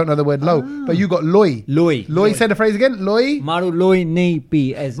because they don't know the word low. But you got loy. Loy. Loy. Say the phrase again. Loy. Maru loy nahi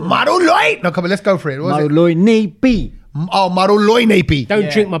pi as Maru loy. No, come on. Let's go for it. What was maru it? loy nahi pi. Oh, Maru loy nepi. Don't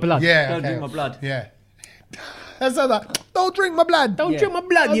drink my blood. Yeah. Don't okay. drink my blood. Yeah. That's how that. Don't drink my blood. Don't drink my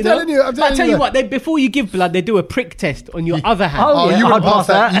blood, I'm you know. telling you, I'm But I telling tell you you what, before you give blood, they do a prick test on your other hand. Oh, yeah, you I'd would pass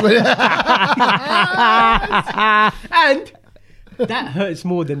pass that. And that hurts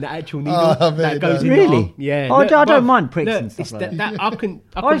more than the actual needle Oh, I bet that it goes does. in the Really? arm. Yeah. Oh, I don't bruv, mind pricks and stuff it's like that. I can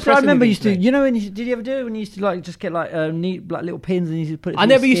Honestly, I press remember anything used to. today. You know, did you ever do it when you used to like just get like neat like little pins and you used to put it? I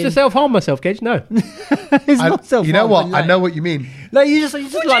never used to self-harm myself, Kedge. No. It's not self. You know what? I know what you mean. Like you just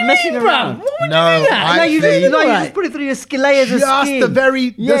like messing around. No, No, you actually, just put it through your layers of just skin. the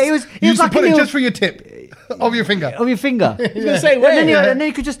very. Yeah, it was. You It was used to like put a it little, just for your tip of your finger. of your finger. I was going to say, And where? then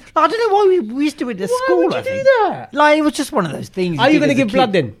you could just. I don't know why we used to do it at school. would you I think. do that? Like it was just one of those things. Are you going going to give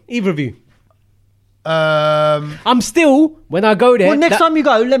blood then? Either of you? Wow. I'm still, when I go there, Well, next time you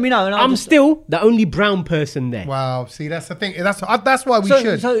go, let me know. And I'm still the only brown person there. See, that's the thing. That's why we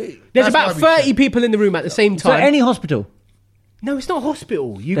should. There's That's about why we 30 people in the room at the same So time. any hospital. No, it's not a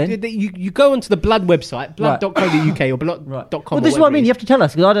hospital. Then? You go onto the blood website, blood.co.uk or blood.com. Well, this is what I mean. You have to tell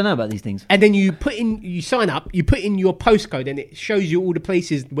us because I don't know about these things. And then you sign up, you put in your postcode, and it shows you all the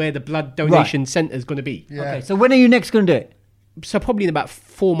places where the blood donation centre is going to be. Yeah. Okay, so when are you next going to do it? So probably in about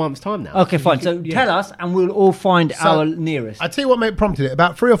 4 months' time now. Okay, fine. So tell us, and we'll all find our nearest. I tell you what prompted it.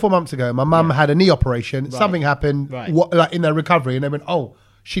 About 3 or 4 months ago, my mum had a knee operation. Something happened, Right. like in their recovery, and they went, "Oh,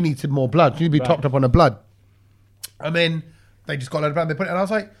 she needs more blood. She needs to be topped up on her blood." And then they just got a load of blood. They put it, and I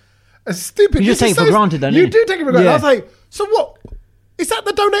was like, "It's stupid." You just This take is it for granted, don't you? You do take it for granted. Yeah. I was like, "So what? Is that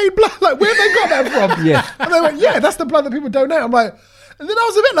the donated blood? Like, where have they got that from?" Yeah. And they went, "Yeah, that's the blood that people donate." I'm like, and then I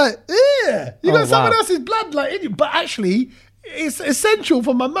was a bit like, "Yeah, you got someone wow. else's blood like in you," but actually. It's essential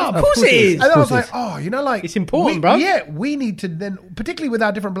for my mum. Of course it is. And then I was Of like, course oh, like... It's important, we, bro. Yeah, we need to then... Particularly with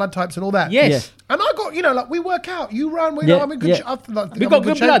our different blood types and all that. Yes. And I got, like, we work out. You run, we Yeah, know, I'm in good... yeah. We got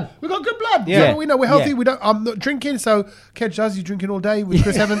good blood. We got good blood. Yeah. So we know we're healthy. Yeah. We don't... I'm not drinking, so... Kedge does. He's drinking all day with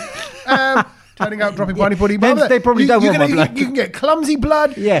Chris Evans. Turning out, dropping bunny pudding. Hence they probably don't want my blood. You can get clumsy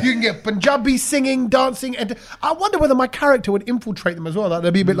blood. Yeah. You can get Punjabi singing, dancing. And I wonder whether my character would infiltrate them as well. Like,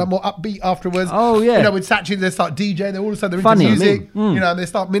 they'll be a bit like more upbeat afterwards. Oh, yeah. With Sachi, they start DJing. They all of a sudden they're Funny, into music. They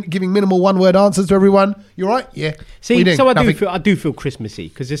start giving minimal one-word answers to everyone. You all right? Yeah. See, We so Nothing. I do feel Christmassy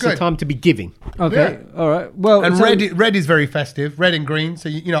because it's a Good. time to be giving. Okay, all right. Well, And so- red is very festive. Red and green. So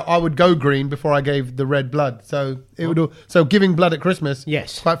I would go green before I gave the red blood. So it would. So giving blood at Christmas.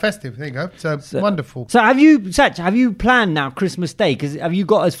 Yes. Quite festive. There you go. So wonderful. So have you, Satch, have you planned now Christmas Day? Because have you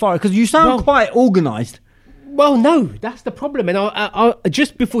got as far? Because you sound quite organised. Well, no, that's the problem. And I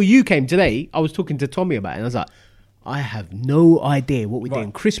just before you came today, I was talking to Tommy about it, and I was like, I have no idea what we're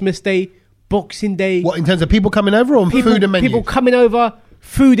doing. Christmas Day, Boxing Day. What in terms of people coming over or food and menu? People coming over,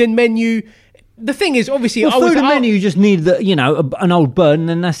 food and menu. The thing is, obviously, Well, food and menu, you just need an old bird, and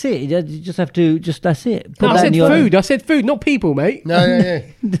then that's it. You just have to, that's it. Put No, I that said in your- food. I said food, not people, mate. No, no,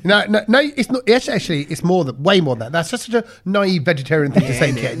 it's not. It's more than way more than that. That's just such a naive vegetarian thing to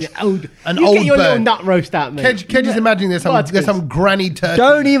say, Kedge. An you old get your little bird. nut roast out, mate. Kedge is imagining there's some granny turkey.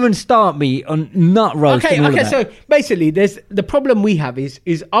 Don't even start me on nut roast. and all of Okay. that. So basically, there's the problem we have is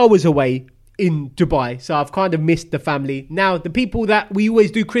I was away in Dubai, so I've kind of missed the family. Now the people that we always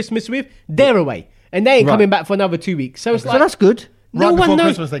do Christmas with, they're away, and they ain't Right. coming back for another 2 weeks. So it's So like that's good. Right no before one knows.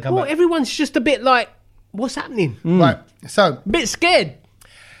 Christmas they come well, back. everyone's just a bit like, what's happening? Right. So A bit scared.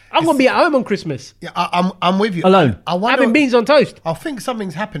 I'm gonna be at home on Christmas, yeah, I'm with you. Alone. I wonder. having beans on toast. I think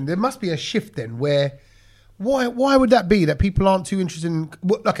something's happened. There must be a shift then where. Why would that be that people aren't too interested in?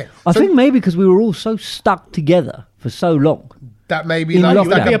 Okay, I so think maybe because we were all so stuck together for so long. that may be in like, lockdown. You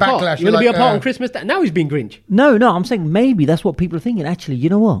like want to be a a part? backlash. You want to be a part like, on Christmas Day? Now he's being Grinch. No, I'm saying maybe that's what people are thinking. Actually, you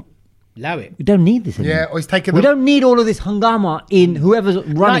know what? Allow it. We don't need this anymore. Yeah, or he's taking We them. don't need all of this hangama in whoever's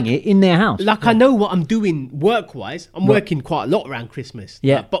running it in their house. Like I know what I'm doing work-wise. I'm working quite a lot around Christmas.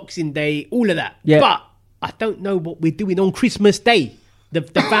 Yeah. Like Boxing Day, all of that. Yeah. But I don't know what we're doing on Christmas Day. The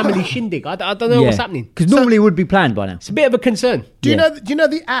family shindig. I don't know what's happening. Because normally it would be planned by now. It's a bit of a concern. Do you know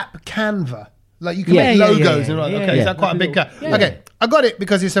the app Canva? Like you can Yeah, make yeah, logos yeah, and all that. yeah, Okay, yeah. is that quite a big? Yeah. Okay, I got it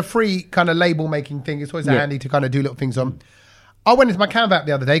because it's a free kind of label making thing. It's always handy to kind of do little things on. I went into my Canva app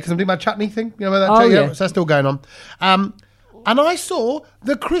the other day because I'm doing my chutney thing. You know where that? Oh, Yeah. yeah. So that's still going on. And I saw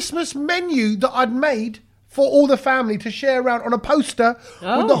the Christmas menu that I'd made for all the family to share around on a poster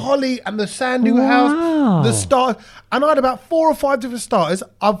with the holly and the Sandu house, the star. And I had about 4 or 5 different starters.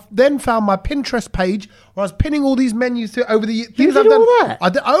 I've then found my Pinterest page where I was pinning all these menus over the things did I've done. all that?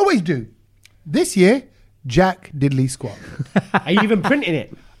 I always do. This year, Jack Diddley Squat. Are you even printing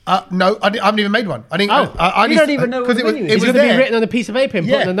it? No, I haven't even made one. I didn't. Oh, I you don't even know what the menu is. It It's was going to be there. written on a piece of paper and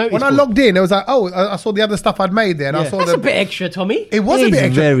put on a notice When I board. logged in, it was like, I saw the other stuff I'd made there, and I saw That's the. a bit extra, Tommy. It was It a is bit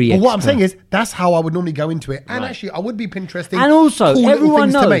extra. very But what I'm extra. saying is, that's how I would normally go into it. And Right. actually, I would be Pinteresting. And also, cool little everyone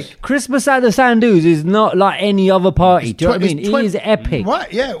things to knows make. Christmas at the Sandus is not like any other party. Do you know what I mean? It's It is epic.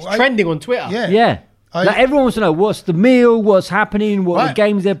 Right? Yeah. Trending on Twitter. Yeah. Yeah. Like everyone wants to know what's the meal, what's happening, what the Right.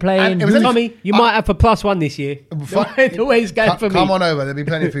 games they're playing. And it was who's- Tommy, you might have a +1 this year. The way it's going for me. Come on over. There'll be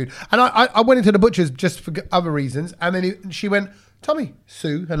plenty of food. And I went into the butcher's just for other reasons. And then she went, Tommy,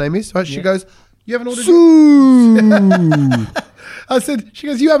 Sue, her name is. Right? She goes, you haven't ordered. I said, she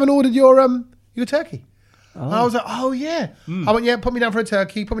goes, you haven't ordered your turkey. And I was like, oh yeah. I went, yeah, put me down for a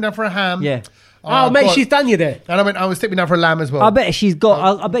turkey, put me down for a ham. Yeah. Oh, mate, God. she's done you there. And I was stick me down for a lamb as well. I bet she's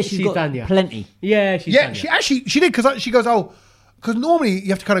got. I bet she's She's got done ya. plenty. Yeah, she's Yeah, done she you. actually she did because she goes, oh, because normally you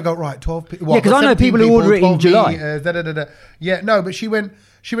have to kind of go right 12 people. Yeah, 'cause I know people who order it in July. Yeah, no, but she went.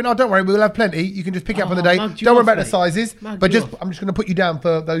 Oh, don't worry, we'll have plenty. You can just pick it up on the day. mugged you Don't worry off, about the mate. sizes, Mugged but you just off. I'm just going to put you down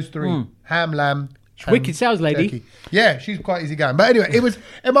for those 3: ham, lamb. and Wicked sales lady. turkey. Yeah, she's quite easy going. But anyway, it was.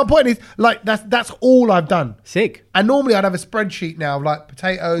 And my point is, like that's all I've done. Sick. And normally I'd have a spreadsheet now of like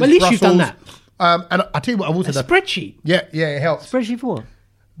potatoes. Well, at least you've done Brussels. And I tell you what, I've also A done. spreadsheet. Yeah, it helps. Spreadsheet for what?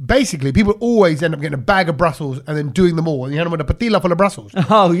 Basically, people always end up getting a bag of Brussels and then doing them all. And you hand them with a patilla full of Brussels.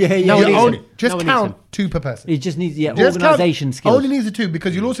 Oh yeah, yeah. No one You needs only- them. just No one count needs them. 2 per person. It just needs Just organisation count- skills. Only needs the 2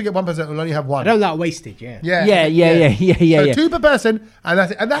 because you'll also get 1 person who will only have 1. I don't like wastage, yeah. Yeah. So 2 Yeah. per person, and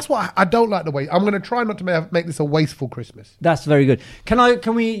that's it. And that's what I don't like the way. I'm going to try not to make this a wasteful Christmas. That's very good.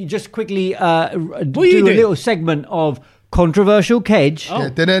 Can we just quickly do are you a doing? little segment of controversial Kedge? Oh. Yeah,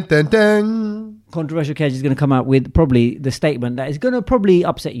 dun, dun, dun. Controversial Kedge is going to come out with probably the statement that is going to probably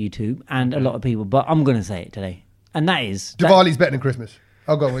upset YouTube and a lot of people, but I'm going to say it today, and that is that- Diwali's better than Christmas.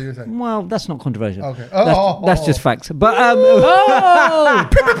 Oh, God, what are you saying? well, that's not controversial. Okay. That's just facts. But Oh!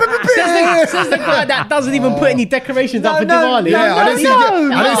 Says the guy that doesn't even put any decorations up for Diwali. Yeah, I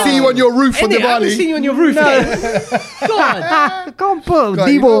didn't see you on your roof for Innit? I haven't Diwali. seen you on your roof yet. God. I can't put God,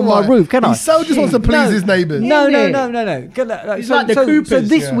 Devo you know on my what? roof, can I? He so just wants to please his neighbours. No. Innit? He's like the Coopers. So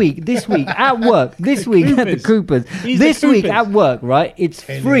this Yeah. week at work, this week at the Coopers, He's the this week Coopers. at work, right? It's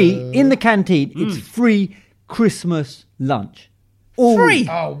free in the canteen. It's free Christmas lunch. All Free. week.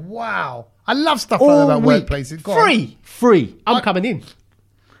 Oh, wow. I love stuff like that All about week. workplaces. Go on. Free. I'm coming in.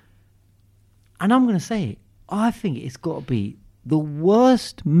 And I'm going to say it. I think it's got to be the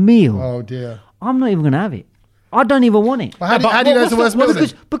worst meal. Oh, dear. I'm not even going to have it. I don't even want it. Well, how do you know it's the worst meal then?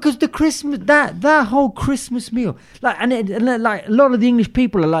 Because the Christmas that whole Christmas meal, like like a lot of the English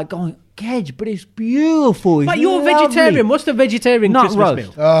people are like going, Kedge, but it's beautiful. It's But you're lovely." vegetarian. What's the vegetarian Nut Christmas roast.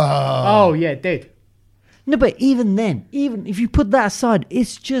 meal? Oh. Oh, yeah, dead. No, but even then, even if you put that aside,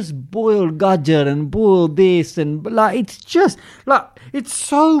 it's just boiled gajar and boiled this and like it's just like it's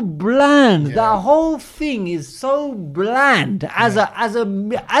so bland. Yeah. That whole thing is so bland as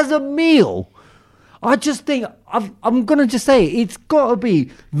a meal. I just think I'm gonna just say it's got to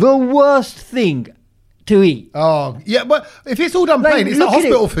be the worst thing to eat. Oh, yeah, but if it's all done Like, plain, it's look like at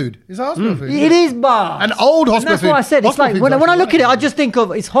hospital it. food. It's like hospital food. It is bad. An old hospital And that's food. what I said. It's Hospital like food's when I actually look at it, I right. just think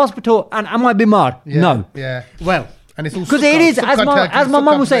of it's hospital and am I bimar? Yeah, No. Yeah. Well, And it's all Because sukkah- it is, sukkah turkey, as my sukkah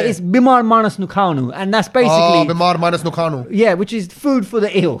mum would say, bread. it's bimar manas nukanu. And that's basically, Oh, bimar minus nukanu. yeah, which is food for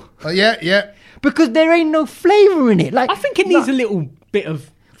the ill. Yeah. Because there ain't no flavour in it. Like I think it needs a little bit of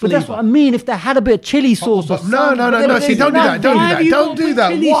But that's what I flavour. mean. If they had a bit of chili sauce or But something. no. but See, don't do that. Don't Why do have that. you Don't got do put that.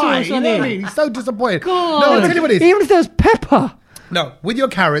 chili Why? sauce You on know what I it? mean? He's so disappointed. God. No, I'll tell you what it is. Even if there's pepper. No, with your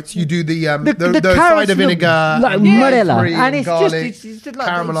carrots, you do the carrots cider look vinegar, like and mozzarella, free and it's garlic, just it's like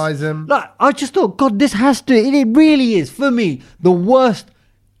caramelize it's- them. Like I just thought, God, this has to. It really is for me the worst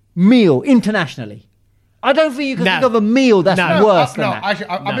meal internationally. I don't think you can No. think of a meal that's No. worse than no, that. actually,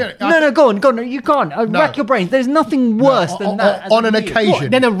 I'll be honest. No, go on. You can't. Rack your brains. There's nothing worse than that. as On a an meal. occasion.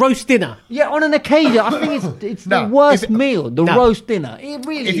 What, then a roast dinner. Yeah, on an occasion. I think it's No, the worst if- meal, the No. roast dinner. It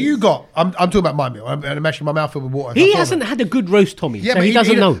really If is. you got, I'm talking about my meal, and I'm actually my mouth filled with water. He hasn't had a good roast, Tommy. Yeah, so but he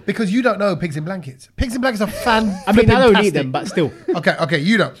doesn't know. because you don't know pigs in blankets. Pigs in blankets are fan. I mean, I don't eat flippin' them, but still. Okay,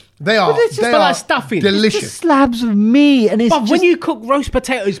 you don't. They are. it's just they like are stuffing. It's Delicious. Just slabs of meat, and it's But just, when you cook roast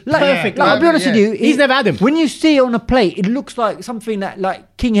potatoes perfect, I'll be honest with you, He's never had them. When you see it on a plate, it looks like something that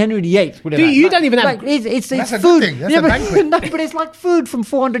like King Henry VIII would have Do had. you Like- don't even have- like, it's That's a good food. thing. That's a but, banquet. no, but it's like food from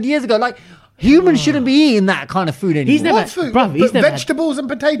 400 years ago. Like humans shouldn't be eating that kind of food anymore. He's never- What food? Bruv, he's But never had- vegetables and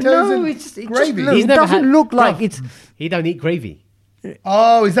potatoes No, and it's just, it gravy. Just, He's it never doesn't had- look like Bruv. it's. He don't eat gravy.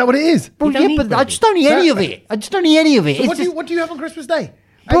 Oh, is that what it is? Well, don't yeah, eat but I gravy. just don't eat any of it. I just don't eat any of it. So It's what just- do you have on Christmas Day?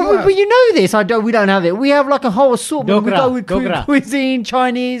 At your house? But you know this. We don't have it. We have like a whole assortment. We Dogra, go with dogra. cuisine,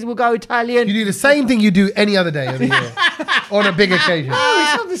 Chinese. We'll go Italian. You do the same thing you do any other day of the year on a big occasion. No,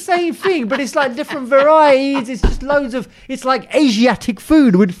 it's not the same thing, but it's like different varieties. It's just loads of. It's like Asiatic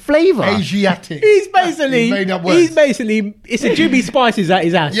food with flavour. Asiatic. He's basically, He's made up words. it's a Jimmy Spices at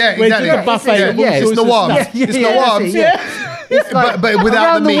his house. Yeah, where it's exactly. just a buffet Yeah, of all yeah, it's sorts of nawab. stuff. It's that's nawabs. it, yeah. It's like but without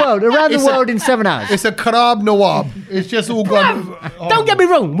around the meat. world, It's a- world in 7 hours. It's a kebab nawab. It's just all gone. Don't get me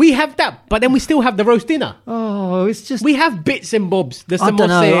wrong, we have that, but then we still have the roast dinner. Oh, it's just. We have bits and bobs. The I don't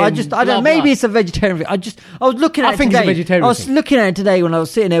know. samosa I and don't. blah, Maybe blah. it's a vegetarian thing. I was looking at I it think it's a today. vegetarian I was thing. looking at it today when I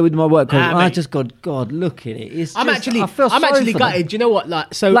was sitting there with my work colleague, and I mate. just got, God, look at it. It's I'm just, actually I feel sorry for them. gutted. Do you know what?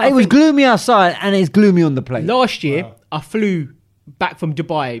 Like, so Like I it was think gloomy outside, and it's gloomy on the plate. last year I flew back from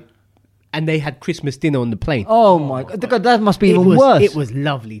Dubai, and they had Christmas dinner on the plane. Oh my God, that must be it even was, worse. It was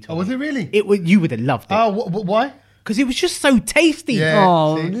lovely. Tommy. Oh, was it really? It was. You would have loved it Oh, why? because it was just so tasty. Yeah.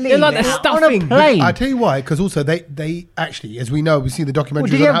 Oh, See? leave They're like it. the On stuffing. a plane. I tell you why, because also they actually, as we know, we've seen the documentaries. Well,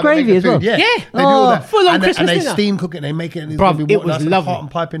 did you on have how they make gravy the as well? food. Yeah, Yeah. they do all Oh, that. full on and Christmas they dinner. steam cook it. And they make it. And it's Bruv, gonna be it was nice and lovely. hot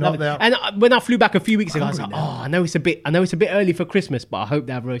and piping hot there. And when I flew back a few weeks ago, I was like, I know it's a bit early for Christmas, but I hope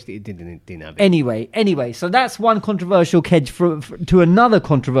they have roasted. It didn't have it. Anyway, so that's one controversial kedge to another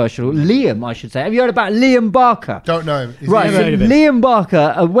controversial. Liam, I should say. Have you heard about Liam Barker? Don't know him. Is Right, he- Never heard of him. Liam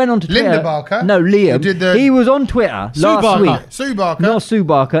Barker went on to Twitter. Linda Barker? No, Liam. Who did the- He was on Twitter last Barker. week. Sue Barker. Not Sue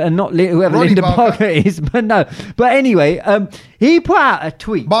Barker and not whoever Ronnie Linda Barker. Barker is, but no. But anyway, he put out a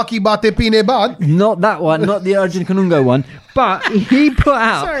tweet. Barky Bate Pine Bad. Not that one, not the Arjun Kanungo one, but he put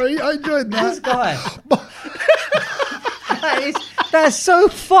out Sorry, I enjoyed this that. guy. That's so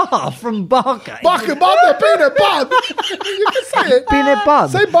far from Barker. Barky Bate Pine Bad. You can say it. Peanut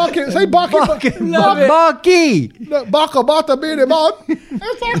butter. Say Barky. Say Barky. Barky. Barky Bate Pine Bad.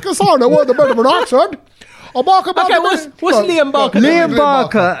 It's like a song. I want a bit of an accent. Okay, what's Liam Barker? Liam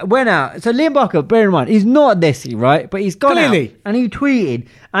Barker went out. So Liam Barker, bear in mind, he's not a Desi, right? But he's gone Clearly. out and he tweeted,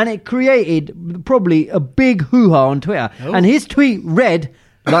 and it created probably a big hoo-ha on Twitter. And his tweet read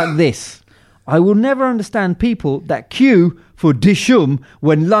like this: "I will never understand people that queue for Dishoom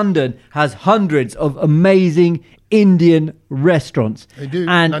when London has hundreds of amazing Indian restaurants." They do.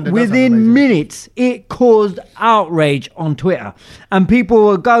 And London does have within amazing. minutes, it caused outrage on Twitter, and people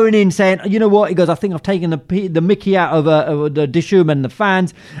were going in saying, "You know what?" He goes, "I think I've taken the Mickey out of the Dishoom and the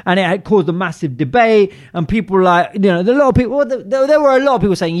fans," and it had caused a massive debate. And people were like, a lot of people. Well, there were a lot of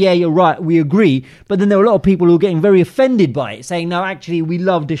people saying, "Yeah, you're right, we agree," but then there were a lot of people who were getting very offended by it, saying, "No, actually, we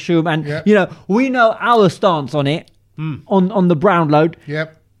love Dishoom, and we know our stance on it on the Brownload."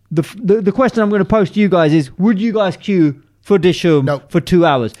 Yep. The question I'm going to pose to you guys is: would you guys queue for Dishoom No. for 2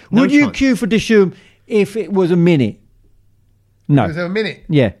 hours? No Would you chance. queue for Dishoom if it was a minute? No. Was there a minute?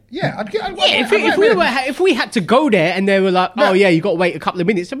 Yeah. Yeah. I'd Yeah, if we had to go there and they were like, oh yeah, you got to wait a couple of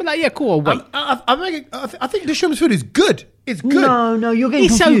minutes, I'd be like, yeah, cool, I'll wait. I think the Shum's food is good. It's good. No, you're getting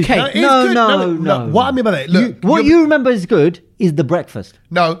It's confused. okay. No, it's No, good. no. What I mean by that, look. What you remember is good is the breakfast.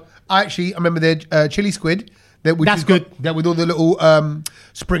 No, I remember their chili squid. Which That's is got- good. That with all the little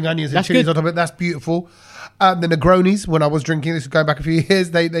spring onions and That's chilies good. on top of it. That's beautiful. The Negronis, when I was drinking, this is going back a few years,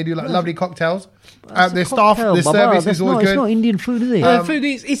 they do like lovely cocktails. Their staff, Cocktail, their Baba, service that's is always not, good. It's not Indian food, is it? Food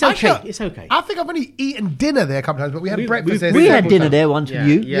is, it's okay. Actually, It's okay. I think I've only eaten dinner there a couple of times, but we had breakfast there. we had several dinner times. there once with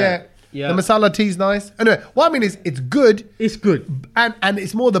you. Yeah. The masala tea's nice. Anyway, what I mean is, it's good, It's good. and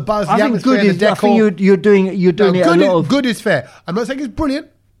it's more the buzz, the I think atmosphere, good the is. I decor. think you're doing No, it a good, lot of. good is fair. I'm not saying it's brilliant.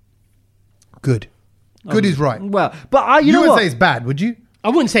 Good. Good is right. Well, but you know would what? say it's bad, would you? I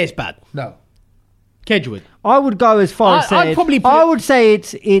wouldn't say it's bad. No. Kedgewood. I would go as far as I'd saying. probably put I it- would say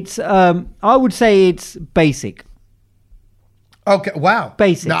it's. I would say it's basic. Okay, wow.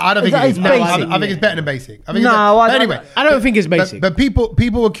 Basic. No, I don't think That it is. is No, basic. I think it's better than basic. I think No, anyway. I don't think it's basic. But people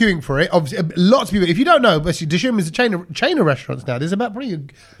were queuing for it. Obviously, lots of people. If you don't know, basically, Dishoom is a chain of restaurants now. There's a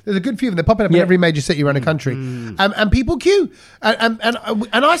good few of them. They're popping up in every major city around the country, and people queue. And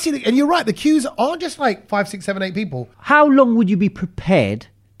I see. And you're right. The queues aren't just like 5, 6, 7, 8 people. How long would you be prepared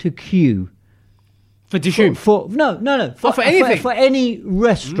to queue For Dishoom? for for anything. for any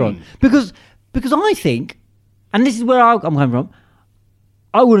restaurant? Because I think, and this is where I'm coming from,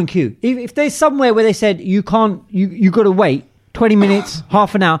 I wouldn't queue. If there's somewhere where they said you can't, you got to wait 20 minutes,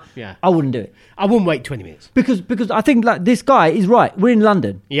 half an hour, I wouldn't do it. I wouldn't wait 20 minutes. Because I think like this guy is right. We're in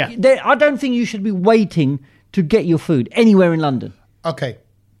London. Yeah. I don't think you should be waiting to get your food anywhere in London. Okay.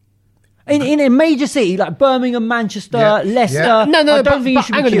 In a major city like Birmingham, Manchester, Leicester, No, I don't think you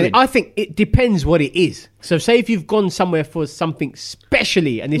should hang be on a minute. queuing. I think it depends what it is. So say if you've gone somewhere for something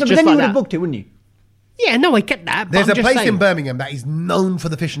specially and it's No, but just then you like would have that. booked it, wouldn't you? Yeah, no, I get that. But There's I'm a just place saying. in Birmingham that is known for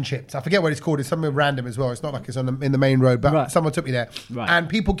the fish and chips. I forget what it's called. It's somewhere random as well. It's not like it's in the main road, but Right. someone took me there. Right. And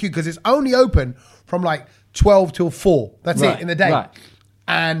people queue because it's only open from like 12 till 4. That's Right, it in the day. right.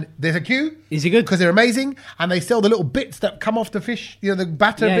 And there's a queue. Is it good? Because they're amazing. And they sell the little bits that come off the fish, the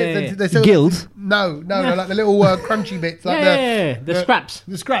batter Yeah, bits. yeah, yeah. They sell Gills? No, like the little crunchy bits. Like The scraps.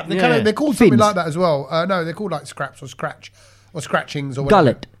 The scrap. Yeah. They're called something Fins. like that as well. No, they're called like scraps or scratch or scratchings or whatever.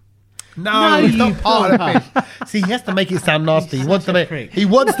 Gullet. No, it's you not part of the poor fish. See, he has to make it sound nasty. He wants to make. prick. He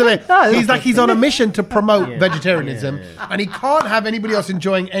wants to make. No, He's like he's on a mission to promote vegetarianism, and he can't have anybody else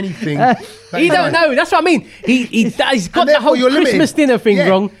enjoying anything. that He he don't likes. know. That's what I mean. He's got And the therefore whole you're limited. Christmas dinner thing Yeah.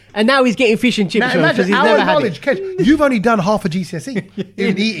 wrong, and now he's getting fish and chips Now wrong because imagine he's our never had knowledge, it. Kev, you've only done half a GCSE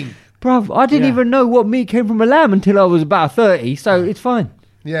in eating. Bruv, I didn't Yeah. even know what meat came from a lamb until I was about 30, so it's fine.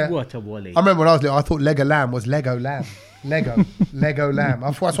 Yeah. What a wally. I remember when I was little, I thought Lego lamb was Lego lamb. Lego lamb.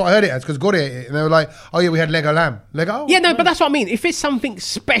 That's what I heard it as because Gordy ate it, and they were like, "Oh yeah, we had Lego lamb." Lego. Oh, Yeah, no, but that's what I mean. If it's something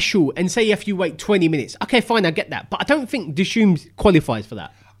special and say if you wait 20 minutes, okay, fine, I get that. But I don't think Dishoom qualifies for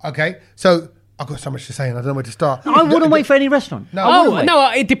that. Okay, so I've got so much to say, and I don't know where to start. I wouldn't wait for any restaurant. No. I wouldn't wait.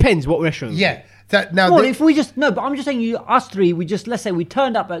 No, it depends what restaurant. Yeah. Now, Well, if we just but I'm just saying, us three, let's say we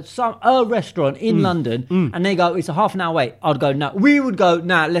turned up at a restaurant in London, and they go, it's a half an hour wait. I'd go, no. We would go,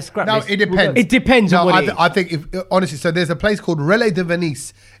 nah, let's scrap No, this. it We'll depends. go. It depends on what it is. I think, honestly, so there's a place called Relais de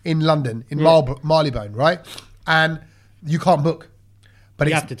Venise in London, in Marylebone, right? And you can't book. But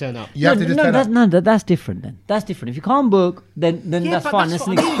You it's- have to turn up. You have to just turn up. That's different then. That's different. If you can't book, then Yeah, that's but fine. that's That's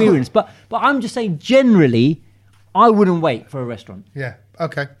an what I mean. experience. But I'm just saying, generally, I wouldn't wait for a restaurant. Yeah,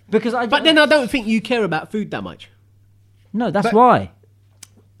 okay. Because But then I don't think you care about food that much. No, that's But- why.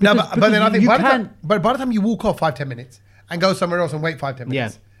 No, Because- but then I think you by the, can- time, but by the time you walk off 5-10 minutes and go somewhere else and wait 5-10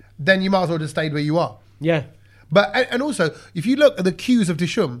 minutes, then you might as well just stay where you are. Yeah. But and also, if you look at the queues of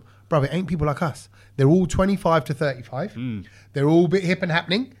Dishoom, bro, it ain't people like us. They're all 25 to 35. They're all a bit hip and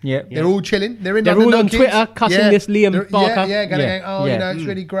happening. Yeah. They're all chilling. They're in They're London, all no on kids. Twitter cussing this Liam They're- Barker. Yeah, going, Yeah. oh, Yeah. it's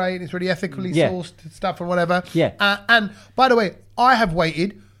really great. It's really ethically Yeah. sourced stuff and whatever. Yeah. And by the way, I have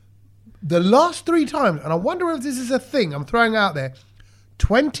waited the last 3 times, and I wonder if this is a thing I'm throwing out there,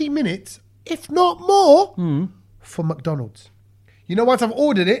 20 minutes, if not more, for McDonald's. You know, once I've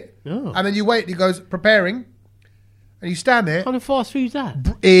ordered it, and then you wait, it goes preparing, and you stand there. What kind of fast food's that?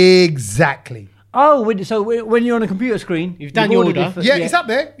 Exactly. Oh, so when you're on a computer screen, You've done your ordered order. it for- Yeah, it's up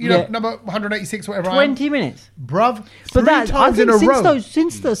there. You know, Yeah. number 186, whatever I am. 20 minutes. Bruv, But 3 I times think in a row.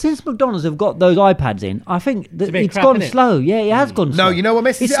 since McDonald's have got those iPads in, I think that a bit it's crap, gone innit? slow. Yeah, it has gone slow. No, you know what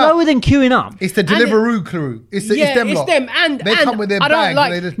messes It's it up? slower than queuing up. It's the Deliveroo crew. It's them it's lot. them. And they come with their I don't bags.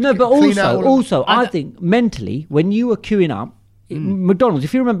 like- and they just No, but clean out also, all of- I think mentally, when you were queuing up, McDonald's,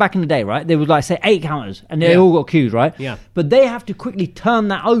 if you remember back in the day, right, there was like, say, 8 counters and they Yeah. all got queues, right? Yeah. But they have to quickly turn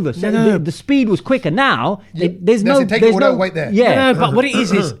that over. So No. the speed was quicker. Now, Yeah. there's That's no... it, take there's your order, wait there. Yeah. No, but what it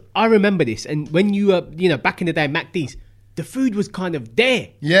is I remember this, and when you back in the day, MacD's, the food was kind of there.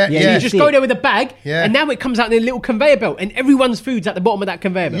 Yeah, Yeah, yeah. You just see go it. there with a bag, Yeah. and now it comes out in a little conveyor belt, and everyone's food's at the bottom of that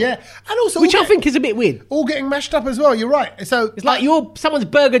conveyor belt. Yeah. And also, Which all I think is a bit weird. all getting mashed up as well. You're right. So It's like someone's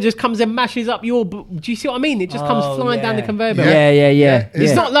burger just comes and mashes up your. Do you see what I mean? It just comes flying down the conveyor belt. Yeah.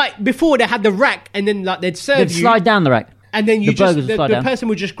 It's not like before they had the rack, and then like they'd serve They'd you. slide down the rack. And then you The just burgers the slide down. person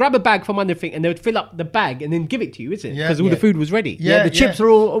would just grab a bag from under thing and they would fill up the bag and then give it to you, isn't it? Yeah. Because all Yeah. the food was ready. Yeah. The chips are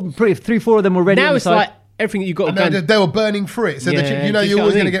all pretty... 3-4 of them were ready on Now the it's side. like everything that you've got to and go. they were burning through it. So Yeah, you know do you see you're what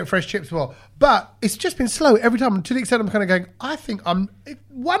always I going to mean? get fresh chips as well. But it's just been slow every time to the extent I'm kind of going, I think I'm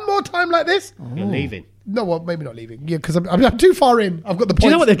one more time like this. You're leaving. No, well, maybe not leaving. Yeah, because I'm too far in. I've got the points. Do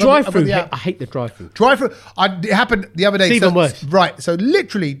you know what the I've got drive-through? the app. I hate the drive-through. Drive-through. It happened the other day. It's even worse. Right. So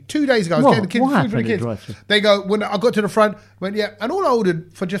literally 2 days ago, I was What? getting the kids What food for the happened at kids. drive-thru? They go, when I got to the front, went, yeah. And all I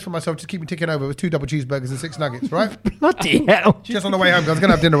ordered for myself, to keep me ticking over, was 2 double cheeseburgers and 6 nuggets, right? Bloody hell. Just on the way home. 'Cause I was going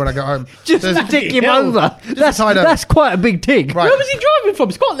to have dinner when I got home. Just So- to tick him hell. over. tied up. That's quite a big tick. Right. Where was he driving from?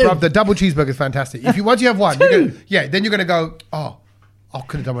 Scotland? Bruv, the double cheeseburger is fantastic. Once you have one, then you're going to go, oh, I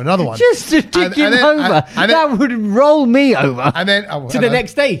could have done another one. Just to tick him over. That would roll me over. And then to the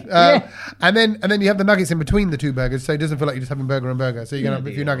next day. and then you have the nuggets in between the 2 burgers, so it doesn't feel like you're just having burger and burger. So you're gonna have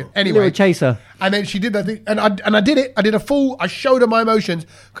a few nuggets anyway. Little chaser. And then she did that thing, and I did it. I did a full. I showed her my emotions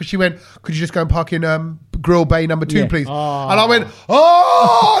because she went, "Could you just go and park in Grill Bay number 2, please?" Oh. And I went,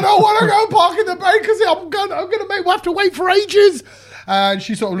 "Oh, I don't want to go park in the bay because we'll have to wait for ages." And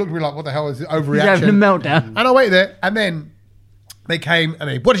she sort of looked at me like, "What the hell is it? Overreaction?" You're having a meltdown. And I waited there, and then they came,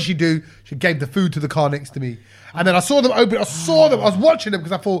 and what did she do? She gave the food to the car next to me. And then I saw them open. I was watching them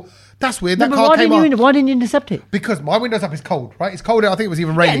because I thought, that's weird. That No, car but came up. why didn't you intercept it? Because my window's up, it's cold, right? It's cold. I think it was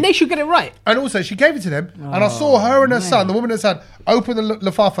even Yeah, raining. and they should get it right. And also, she gave it to them, and I saw her and her son, the woman and her son, open the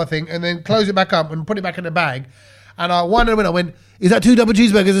Lafafa thing and then close it back up and put it back in the bag. And I went, "Is that 2 double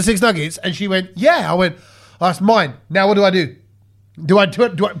cheeseburgers and 6 nuggets?" And she went, "Yeah." I went, "Oh, that's mine. Now what do I do? Do I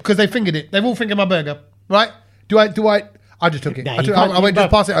because they fingered it. They've all fingered my burger, right? Do I? I just took it. No, I went, just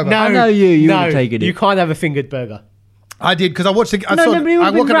pass it over. No, I know you would have taken it. You can't have a fingered burger. I did because I watched it. No, but it would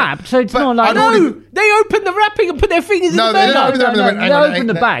have been wrapped, so it's not like... No, they open the wrapping and put their fingers in the burger. They open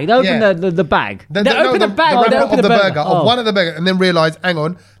the bag. They open the bag. They open the bag or they wrapper open of the the burger. burger, of one of the burger, and then realise, hang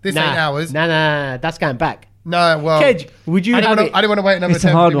on, this ain't Nah, ours. nah, that's going back. No, well, Kedge, would you I have didn't it? want to wait another. It's a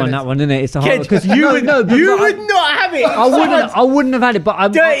 10, hard 15 one, minutes. that one, isn't it? It's a hard one. Kedge, Because you would not have it. I wouldn't have had it, but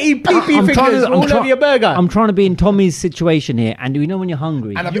I'm... Dirty pee-pee I'm trying fingers to- all I'm try- over your burger. I'm trying to be in Tommy's situation here, and you know when you're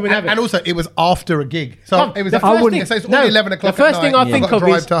hungry... And also, it was after a gig, so it was. The first thing- So it's only 11 o'clock. The first thing I think I've got of to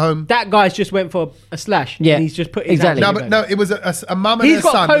drive is to home. that guy's just went for a slash. Yeah, and he's just put his exactly. hand No, in but your burger. no, it was a mum and He's her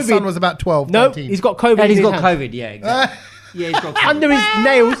got son. The COVID. son was about 12, No, 13. he's got COVID. And he's in got his hand. COVID, yeah, exactly. Yeah, he's got COVID. Under his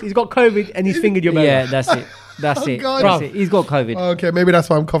nails, he's got COVID and he's fingered your burger. Yeah, that's it. That's it. God. That's it. He's got COVID. Okay, maybe that's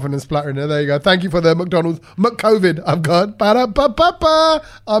why I'm coughing and splattering there. There you go. Thank you for the McDonald's COVID I've got. Ba-da-ba-ba-ba.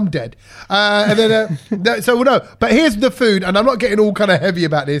 I'm dead. And then, but here's the food, and I'm not getting all kind of heavy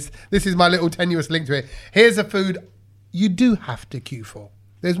about this. This is my little tenuous link to it. Here's the food you do have to queue for.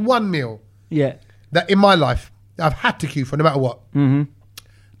 There's one meal Yeah. that in my life I've had to queue for no matter what. Mm-hmm.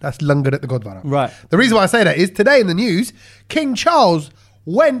 That's Lungar at the Gurdwara. Right. The reason why I say that is today in the news, King Charles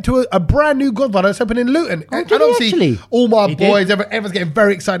went to a brand new Gurdwara that's open in Luton. Oh, did he actually? All my He boys, did? everyone's getting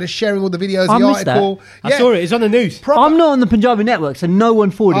very excited, sharing all the videos, I the missed that. article. I saw it. It's on the news. I'm not on the Punjabi network, so no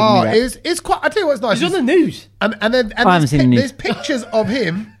one forwarded me that. It's quite. I tell you what's nice. He's on the news. And then I haven't seen the news. there's pictures of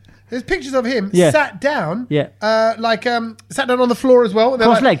him. There's pictures of him Yeah. sat down. Yeah. Sat down on the floor as well. And they're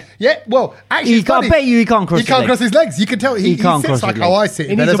Cross-legged? Yeah. Well, actually, He can't- I bet you he can't cross He his can't legs. cross his legs. You can tell he can't sits cross like his how legs. I sit.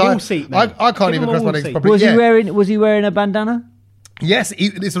 He needs Because a wall seat, man. I can't Give even him a cross my wall legs seat. properly. Was he wearing a bandana? Yes,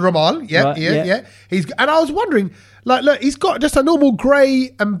 it's a Ramal. Yeah, Right, yeah, yeah. yeah. And I was wondering, look, he's got just a normal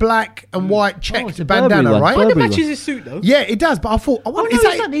grey and black and white checked it's a Burberry bandana, one. right? Kind of Burberry matches one. his suit, though. Yeah, it does. But I thought, I Oh, wonder, no,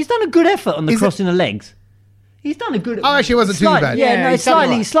 is that? he's done a good effort on the Is it- crossing the legs. He's done a good. Oh, actually, it wasn't too bad. Yeah, Yeah, no, he's it's done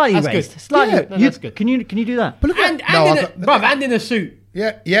slightly, alright. slightly That's raised. good. Slightly. Yeah. No, that's good. Can you do that? But look at And, no, and, I've in got- and in a suit.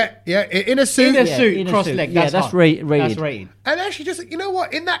 yeah. In a suit. In a Yeah, suit, in a cross suit. leg. Yeah, That's that's hard. rated. That's rating. And actually, just you know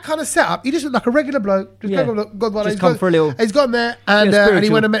what, in that kind of setup, he just looked like a regular bloke. Just Yeah. Just come for a little- He's gone there, and Yeah, he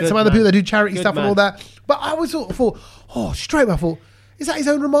went and met spiritual. some Good other people man. that do charity Good stuff and man. all that. But I was sort of thought, straight away I thought, is that his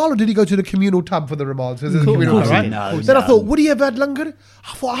own Ramal, or did he go to the communal tub for the Ramals? There's a communal course tub, he right? did. No, Then I no. thought, would he have had Lungar?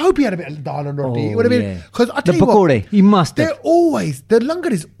 I thought, I hope he had a bit of dal and roti. It would have been yeah. because I The tell you what, pakode, he must have. they're always the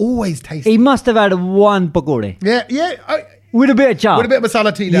Lungar is always tasty. He must have had one pakode Yeah. with a bit of char. With a bit of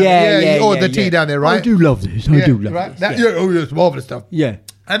masala tea down Yeah, there. yeah, or yeah, the tea yeah. down there, right? I do love this. I do love right? this. It's marvelous stuff. Yeah.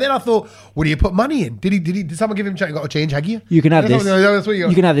 And then I thought, what do you put money in? Did someone give him change? Got to change Haggy? You can have this. That's what You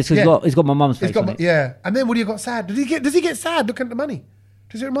can have this because it's got my mum's face on it. Yeah. And then what do you got sad? Does he get sad looking at the money?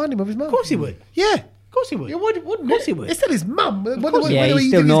 Does it remind him of his mum? Of course he would. Yeah. Of course he would. Yeah, wouldn't Of course he would. It's still his mum. Yeah, he's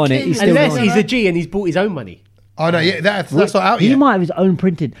still not on it. He's still Unless not on he's it. a G and he's bought his own money. Oh no, yeah, that's not out He yet. might have his own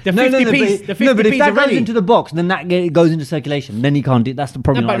printed. The no, 50 but- piece- the 50 no, but if piece that are goes ready. into the box, then that goes into circulation. Then he can't do. That's the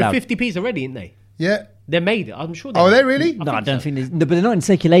problem. No, not but the allowed. 50p's are ready, aren't they? Yeah. They're made. I'm sure. Oh, are they really? No, I don't think. No, but they're not in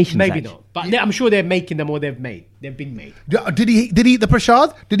circulation. Maybe not. But I'm sure they're making them or they've made. They've been made. Did he eat the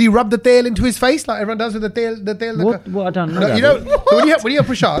prasad? Did he rub the tail into his face like everyone does with the tail? What? I don't know. No, that you know, bit. so when you have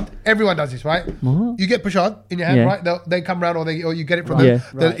prasad, everyone does this, right? What? You get prasad in your hand, Yeah. right? They come round or you get it from Right.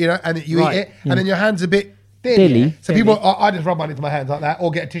 them, Yeah. you know, and you Right. eat it, and then your hand's a bit Daily. So people, I just rub mine into my hands like that, or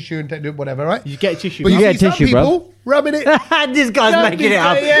get a tissue and do whatever, right? You get a tissue. But You get a see some tissue, bro. people rubbing it. This guy's Don't making be it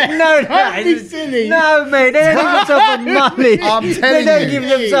up. silly, yeah. No, Don't be silly. No, mate. They don't give themselves a knowledge. I'm They telling don't you. give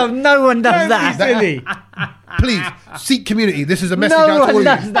themselves. No one does that. Silly. Please seek community. This is a message No out to all one of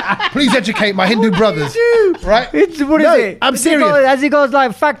does you. that. Please educate my Hindu brothers. Right? What is No, it? I'm Has serious. Has he got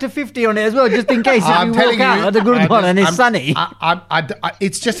like factor 50 on it as well, just in case if I'm you telling walk out you, at the Gurdwara and it's I'm- sunny?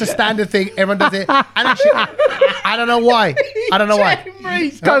 it's just a standard thing. Everyone does it. And actually, I don't know why. I don't know why.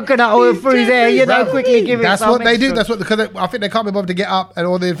 Coconut oil through his hair, you know, Bro, quickly give it That's some what they do. extra. That's what, because I think they can't be bothered to get up and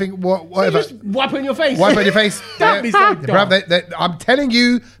all they think, whatever. Just wipe on your face. Wipe on your face. Don't be so dumb. Bruv, I'm telling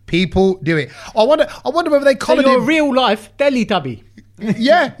you, people do it. I wonder whether they So collared you're a him. real life deli tubby.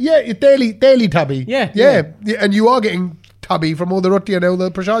 Yeah, daily tubby. Yeah. And you are getting tubby from all the roti and all the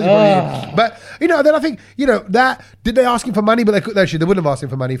prasad. But then I think that did they ask him for money? But they wouldn't have asked him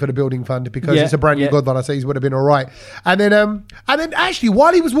for money for the building fund because Yeah, it's a brand new yeah. Gurdwara, so he would have been all right. And then actually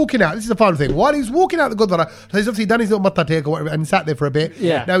while he was walking out, this is the fun thing. While he was walking out the Gurdwara, so he's obviously done his little matta tek or whatever and sat there for a bit.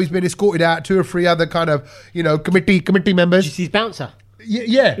 Yeah. Now he's been escorted out 2 or 3 other kind of committee members. She's his bouncer.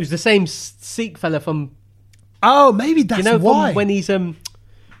 Yeah. It was the same Sikh fella from Oh, maybe that's why. from when he's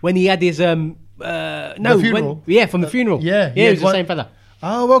when he had his funeral? from the funeral. Yeah, it was the what- same fella.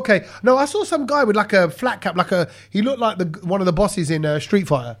 Oh, okay. No, I saw some guy with like a flat cap, he looked like one of the bosses in Street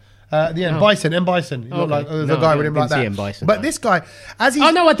Fighter. Bison, M. Bison. He looked like there was a guy with him like didn't see that. M. Bison, But no. this guy, as he's... Oh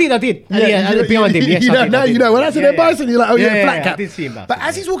no, I did. Behind him. Yes, I did. Now you know. When I said M. Bison, you're like, oh yeah, flat I cap. did see him. But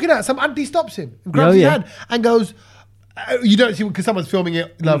as he's walking out, some auntie stops him and grabs his hand and goes... you don't see because someone's filming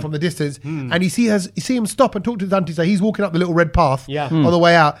it from the distance, and you see him stop and talk to his auntie. So he's walking up the little red path on the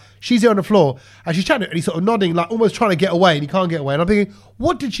way out. She's there on the floor, and she's chatting, and he's sort of nodding, like almost trying to get away, and he can't get away. And I'm thinking,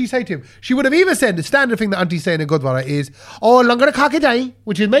 what did she say to him? She would have either said the standard thing that aunties say in a Gurdwara is, "Oh, langara kha ke jai,"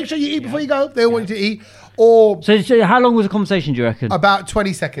 which is make sure you eat before you go. They all want you to eat, or So how long was the conversation, do you reckon? about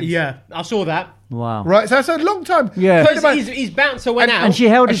 20 seconds. Yeah, I saw that. Wow. Right, so that's a long time. Yeah. Think about- His bouncer went out, And she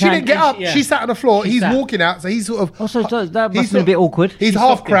held and his she hand. didn't get up. yeah. She sat on the floor. She He's sat. walking out, so he's sort of. Also, that he's must have been a bit awkward. He's She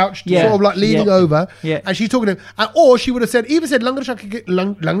half stopped him. crouched, Yeah. sort of like leaning Yeah. over, Yeah. and she's talking to him. Or she would have said, either said "Langar shaki,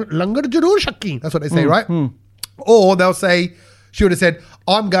 langar jarur shaki." That's what they say, right? Or they'll say, she would have said,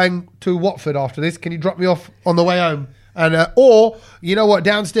 "I'm going to Watford after this. Can you drop me off on the way home?" And or you know what,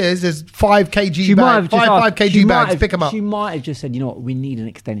 downstairs there's 5 kg She might have bags, just asked- 5 she kg might bags. have- Pick them up. She might have just said, you know what, we need an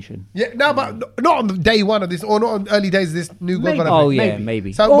extension. Yeah, no, but not on the day one of this, or not on early days of this new Gurdwara. Oh yeah,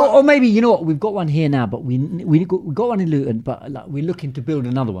 maybe. So, or maybe, you know what, we've got one here now, but we got one in Luton, but like, we're looking to build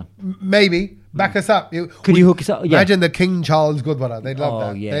another one. maybe back us up. Could you hook us up? Yeah. Imagine the King Charles Gurdwara. They'd love Oh,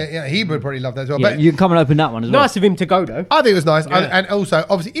 that. yeah. He would probably love that as well. Yeah, But you can come and open that one as well. nice of him to go though. I think it was nice. Yeah. And also,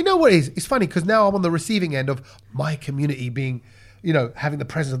 obviously, you know what it is? It's funny because now I'm on the receiving end of my community being, having the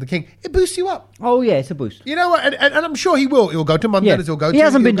presence of the king. It boosts you up. Oh yeah, it's a boost. You know what? And I'm sure he will. He'll go to Monday. Yeah. He'll go He to,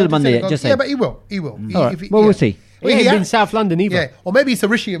 hasn't he'll been to go the Monday yet, synagogue. just Yeah, saying. but he will. He will. All right. Well, we'll see. He ain't been South London either. Yeah, or maybe it's a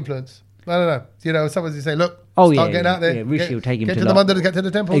Rishi influence. I don't know. Someone's to say, look, Oh, start yeah, getting out there. yeah, Rishi will take him get to the that. Monday, get to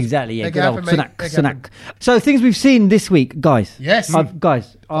the temples. Exactly, yeah. Make it Good old happen, mate. Make it happen. snack. So things we've seen this week, guys. Yes.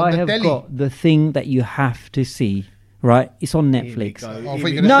 Guys, On I the have telly. got the thing that you have to see, right? It's on Netflix. Oh, I thought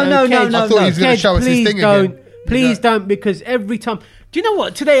you were No, gonna no, say- no, I no, thought he was going to Ked, show us his please thing don't. again. Please don't, because every time. Do you know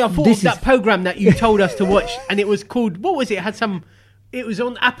what? Today I thought This of that is- program that you told us to watch, and it was called. What was it? It had some. It was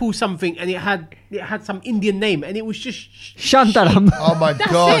on Apple something, and it had some Indian name, and it was just. Shantaram. Oh my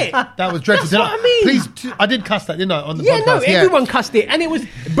That's God, it. that was dreadful. That's what I mean. Please, I did cuss that, didn't I? On the Yeah, podcast. no, everyone cussed it, and it was,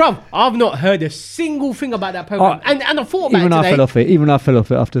 bro. I've not heard a single thing about that program, Oh, and I thought about Even it I today. fell off it. Even I fell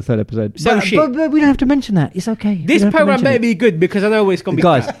off it after the third episode. So but, shit. but we don't have to mention that. It's okay. We This don't have to program mention better it. be good because I know it's gonna be.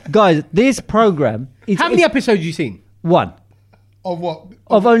 Guys, crap. this program. How many episodes you seen? One Of what?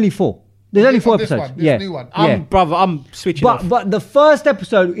 of only 4. There's only 4 of this episodes. one, this yeah, new one. yeah. Brother, I'm switching off. But the first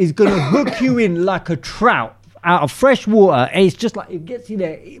episode is going to hook you in like a trout out of fresh water. And it's just like, it gets you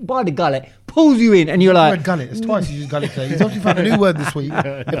there by the gullet, pulls you in, and you're The like, word gullet. It's twice you used gullet today. He's obviously found a new word this week.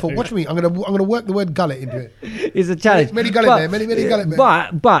 Therefore, watch me. I'm gonna work the word gullet into it. it's a challenge. Many gullet there, many gullet there.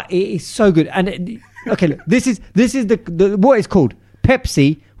 But it is so good. And okay, look, this is the what it's called.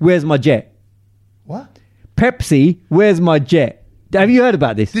 Pepsi, where's my jet? What? Pepsi, where's my jet? Have you heard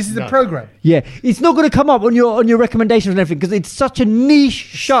about this? This is a program. Yeah, it's not going to come up on your recommendations and everything because it's such a niche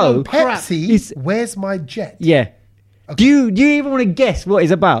show. Pepsi, It's- where's my jet? Yeah. Do you even want to guess what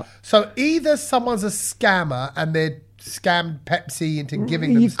it's about? So either someone's a scammer and they're scammed Pepsi into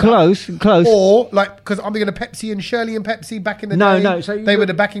giving them stuff. Close. Or like, because I'm thinking of Pepsi and Shirley and Pepsi back in the day. No. So they were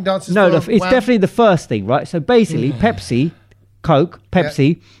the backing dancers. No, for it's Wham. definitely the first thing, right? So basically, Pepsi, Coke,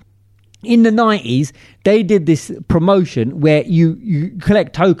 Pepsi. In the 90s, they did this promotion where you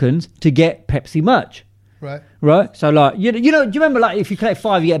collect tokens to get Pepsi merch. Right. So like do you remember like if you collect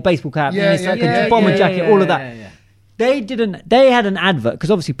 5 you get a baseball cap and it's like a bomber jacket, all of that. Yeah. They had an advert because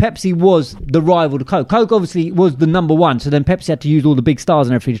obviously Pepsi was the rival to Coke. Coke obviously was the number one, so then Pepsi had to use all the big stars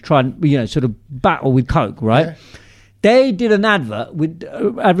and everything to try and sort of battle with Coke, right? Yeah. They did an advert with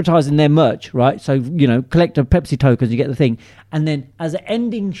advertising their merch, right? So collect a Pepsi tokens, you get the thing, and then as an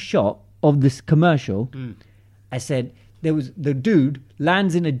ending shot of this commercial, I said there was the dude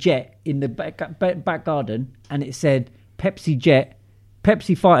lands in a jet in the back garden, and it said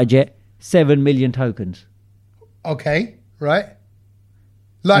Pepsi fighter jet, 7 million tokens. Okay, right.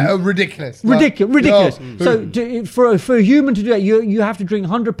 Like ridiculous. Ridiculous. So for a human to do that, you have to drink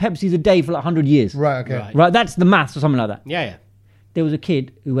 100 Pepsis a day for like 100 years. Right, okay. Right, that's the maths or something like that. Yeah. There was a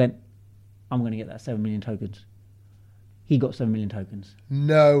kid who went, I'm going to get that 7 million tokens. He got 7 million tokens.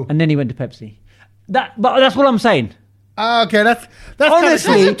 No. And then he went to Pepsi. But that's what I'm saying. Okay, that's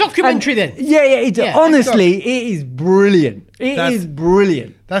honestly that's a documentary then. Yeah. Honestly, it is brilliant. It is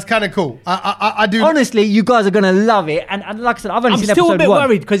brilliant. That's kind of cool. I do. Honestly, you guys are going to love it. And like I said, I've only seen episode 1. I'm still a bit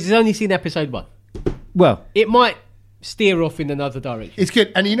worried because he's only seen episode 1. Well, it might steer off in another direction. It's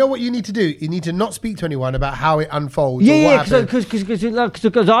good. And you know what you need to do? You need to not speak to anyone about how it unfolds. Yeah,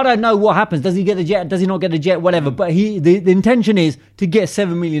 because I don't know what happens. Does he get a jet? Does he not get a jet? Whatever. But the intention is to get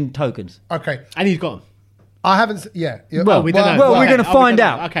 7 million tokens. Okay. And he's got them. I haven't. Yeah. Well, we don't know. Well, we're going to find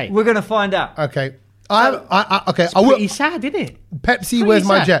out. Okay. We're going to find out. Okay. Okay. It's pretty sad, isn't it? Pepsi, where's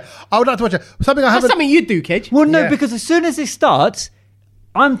my jet? I would like to watch it. That's something you'd do, Kedge. Well, no, because as soon as it starts,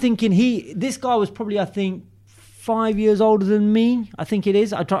 I'm thinking this guy was probably, I think, 5 years older than me. I think it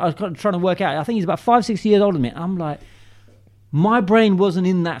is. I'm trying to work out. I think he's about 5-6 years older than me. I'm like, my brain wasn't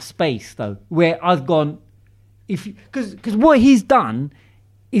in that space though, where I've gone, because what he's done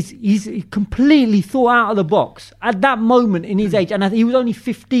is he's completely thought out of the box at that moment in his age, and he was only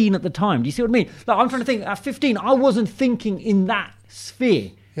 15 at the time. Do you see what I mean? Like, I'm trying to think. At 15, I wasn't thinking in that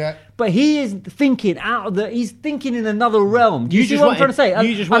sphere. Yeah. But he is thinking he's thinking in another realm. Do you see what I'm trying to say?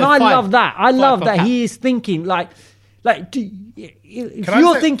 And I love that. I love that he is thinking like if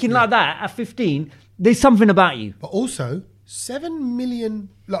you're thinking like that at 15, there's something about you. But also 7 million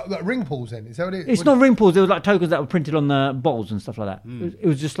like ring pulls. Then is that what it is? It's not ring pulls. It was like tokens that were printed on the bottles and stuff like that. It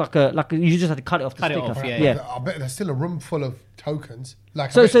was just like you just had to cut it off the sticker. Yeah. I bet there's still a room full of tokens.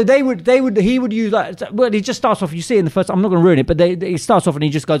 Like so he would use that. Well, he just starts off. You see it in the first. I'm not going to ruin it, but he starts off and he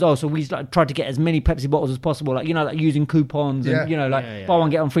just goes, oh, so we tried to get as many Pepsi bottles as possible, like like using coupons and buy one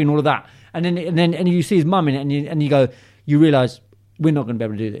get one free and all of that. And then you see his mum in it, and you go, you realise we're not going to be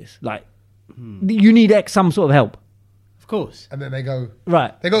able to do this. Like you need some sort of help. Course. And then they go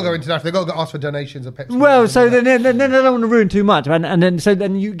right. They got to go international. They got to ask for donations of Pepsi. Well, so then they don't want to ruin too much, and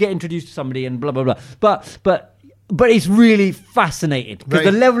then you get introduced to somebody and blah blah blah. But it's really fascinating because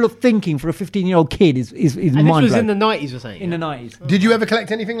the level of thinking for a 15-year-old kid is mind-blowing. And this was in the 90s, you're saying? In the 90s. Did you ever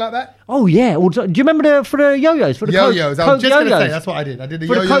collect anything like that? Oh yeah. Do you remember for the yo-yos? For the yo-yos. I was just going to say that's what I did. I did the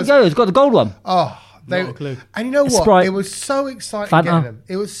yo-yos. For the Coke yo-yos, got the gold one. Oh. Not a clue. And you know what? Sprite. It was so exciting getting them.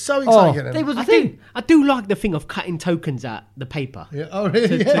 It was so exciting getting them. It was the thing. I do like the thing of cutting tokens out the paper. Yeah. Oh,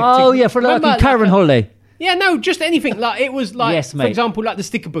 really? For like a caravan holiday. Yeah, no, just anything. Like it was like, yes, for example, like the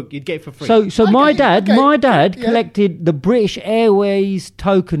sticker book you'd get for free. So my dad collected the British Airways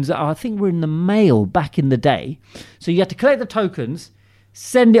tokens that I think were in the mail back in the day. So you had to collect the tokens,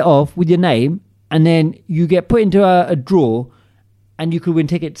 send it off with your name, and then you get put into a drawer. And you could win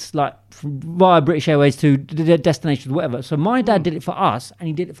tickets like via British Airways to destinations, whatever. So my dad did it for us, and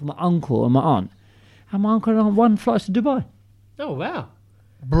he did it for my uncle and my aunt. And my uncle and aunt won flights to Dubai. Oh, wow.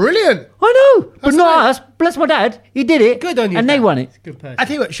 Brilliant. I know. But not us. Bless my dad. He did it. Good on you. And they won it. Good person. I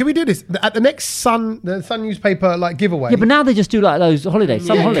tell you what, should we do this? At the next the Sun newspaper like giveaway. Yeah, but now they just do like those holidays,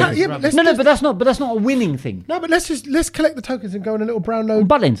 summer holidays. Yeah, but but that's not a winning thing. No, but let's collect the tokens and go on a little Brownload.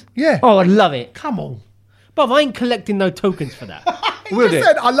 Butlins. Yeah. Oh, I'd love it. Come on. But I ain't collecting no tokens for that. You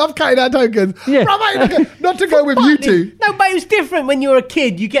said I love cutting out tokens. Yeah. Not to go with you two. No, but it was different when you're a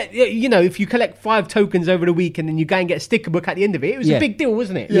kid. You get, if you collect 5 tokens over the week and then you go and get a sticker book at the end of it, it was a big deal,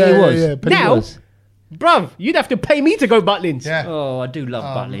 wasn't it? Yeah, it was. Yeah, now, bruv, you'd have to pay me to go Butlins. Yeah. Oh, I do love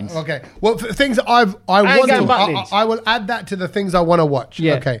Butlins. Okay. Well, for things that I want to, I will add that to the things I want to watch.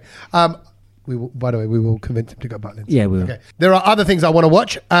 Yeah. Okay. We will convince him to go Butlins. Yeah, we will. Okay. There are other things I want to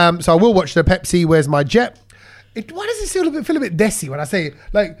watch. So I will watch the Pepsi Where's My Jet. Why does it feel a bit desi when I say it?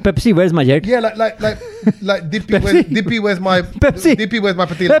 Like Pepsi, where's my jet? Yeah, like Dippy, where's my Pepsi? Dippy, where's my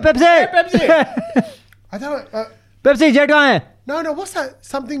patilla? Pepsi! I don't. Pepsi, jet कहाँ है? No, what's that?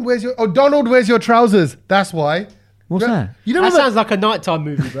 Something, where's your... Oh, Donald, where's your trousers? That's why. What's that? You don't That know sounds like a nighttime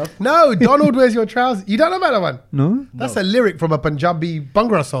movie, bro. No, Donald wears your trousers. You don't know about that one? No. That's a lyric from a Punjabi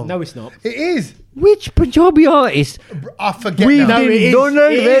Bhangra song. No, it's not. It is. Which Punjabi artist? I forget We've now. No, it is.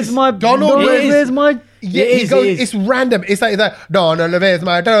 Donald, It where's is. my Donald, where's my? Yeah, It is, it is. It's random. It's like Donald wears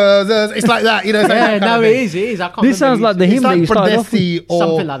my trousers. It's like that, you know. It's like Yeah, that kind no, of it thing. is. It is. I can't. This sounds like the It's hymn that like you started off with. Pradesi or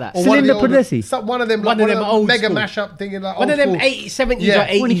Something like that. or one of the Cylinder older- Pradesi. One of them, One like, of them old mega school. mashup thing in like One old of them school. 80s, 70s Yeah. or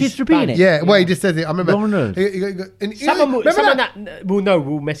 80s. When he keeps repeating bands. it. Yeah, well, he just says it. I remember. Donald. Someone that will know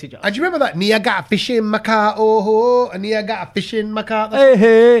will message us. And do you remember that? Nia got a fishing maca, oh, and Nia got a fishing maca. Hey,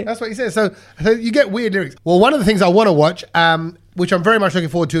 hey. That's what he says. So you get weird lyrics. Well, one of the things I want to watch, which I'm very much looking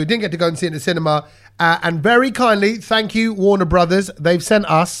forward to, didn't get to go and see it in the cinema, and very kindly, thank you, Warner Brothers. They've sent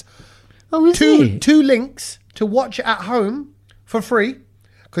us Oh, is it? two links to watch it at home for free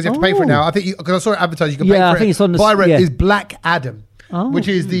because you have to pay for it now. I think because I saw it advertised, you can pay Yeah, for I think it. it's on the- Buy rent yeah. is Black Adam, Oh. which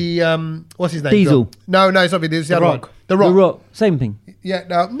is the what's his name? Diesel. No, it's not. It's the other Rock. one. The Rock. The Rock, same thing. Yeah,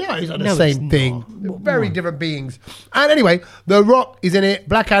 no, it's not the No, same it's thing. Very different beings. And anyway, The Rock is in it.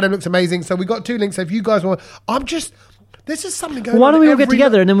 Black Adam looks amazing. So we got two links. So if you guys want, there's just something going on. Why don't we all get every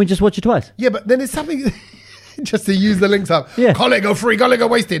together and then we just watch it twice? Yeah, but then there's something just to use the links up. Yeah. Can't let it go free. Can't let it go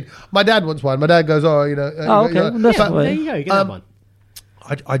wasted. My dad wants one. My dad goes, Oh, okay. Well, that's Yeah, fine. there you go. You get that one.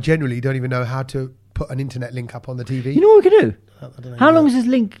 I genuinely don't even know how to put an internet link up on the TV. You know what we can do? I don't know. How long is this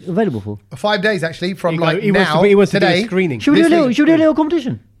link available for? 5 days actually from He like wants now to, he wants to do today. a screening. Should we do a This little? week. Should we do a little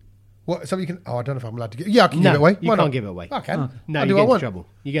competition? What? So you can? Oh, I don't know if I'm allowed to give. Yeah, I can No, give it away. you Why can't not? give it away. I can. No, I'll you do get what I into want. trouble.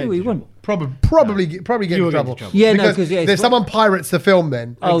 You Do get what you into want. trouble. Probably get You in will get into trouble. trouble. Yeah, no, because 'cause, yeah, if it's someone pirates the film,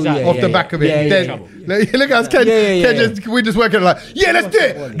 then Oh, Exactly. yeah, off yeah, the yeah. back of it, Yeah, then yeah. look at us, Ken. Yeah. Ken we just working like, yeah, let's do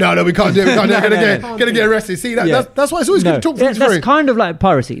it. No, we can't do it. We can't do it. Gonna get arrested. See, Yeah. that's why it's always good to talk things that's through. kind of like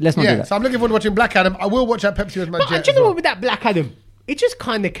piracy. Let's not do Yeah, that. so I'm looking forward to watching Black Adam. I will watch that Pepsi with my But jet. do you as know well. what with that Black Adam? It just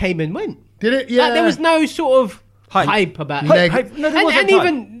kind of came and went. Did it? Yeah. Like, there was no sort of hype about Hype. it. Hype. No, there and wasn't hype.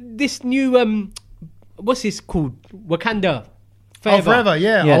 even this new what's this called? Wakanda. Forever.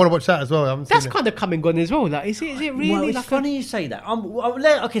 Yeah. Yeah. I want to watch that as well. I haven't That's seen it. kind of come and gone as well. Like, is it really Well, it's like funny you say that.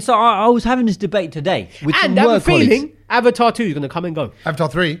 Okay, so I was having this debate today with some And I have a work colleagues. feeling Avatar 2 is going to come and go. Avatar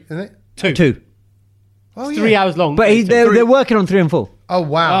 3, isn't it? Two. Oh, It's 3 hours long. But It's they're working on 3 and 4. Oh,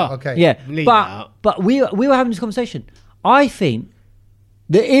 wow. Oh. Okay. Yeah, Leave that out. but we were having this conversation. I think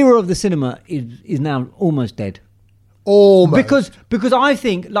the era of the cinema is now almost dead Almost. because I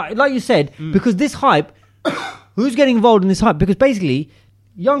think like you said because this hype, who's getting involved in this hype? Because basically,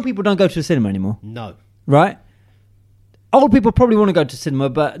 young people don't go to the cinema anymore, No. right? Old people probably want to go to cinema,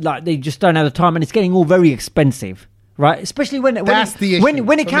 but like they just don't have the time, and it's getting all very expensive. Right, especially when That's the issue when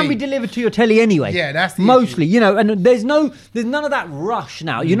it for can me. be delivered to your telly anyway. Yeah, that's the mostly, you know. And there's none of that rush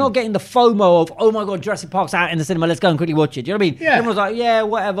now. You're not getting the FOMO of, oh my god, Jurassic Park's out in the cinema. Let's go and quickly watch it. Do you know what I mean? Yeah. Everyone's like, yeah,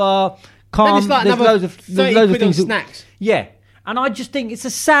 whatever. Calm. Then it's like there's another loads of 30 loads of quid on things. snacks. Yeah, and I just think it's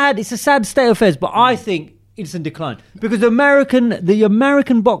a sad state of affairs. But I think it's in decline because the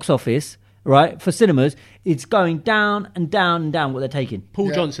American box office, right, for cinemas, it's going down and down and down. What they're taking.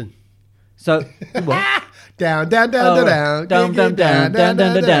 Paul Johnson. So what? Down. Yeah.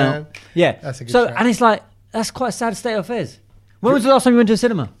 That's a good so, shout. and it's like, that's quite a sad state of affairs. When was the last time you went to a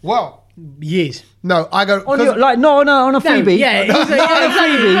cinema? Well, Years. no, I go. On 'cause- your, like, no, on a freebie. Yeah, he's like, Not on a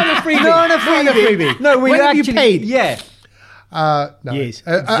freebie. Not a freebie. No, on a Not on a freebie. freebie. No, we When have you actually paid? Yeah. No. Years.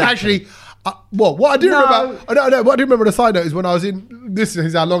 Actually, well, what I do No. remember, no, what I do remember the side note is when I was in. This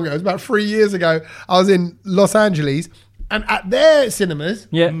is how long ago. It was about 3 years ago. I was in Los Angeles, and at their cinemas,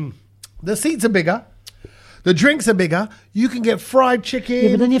 Yeah. the seats are bigger. The drinks are bigger. You can get fried chicken. Yeah,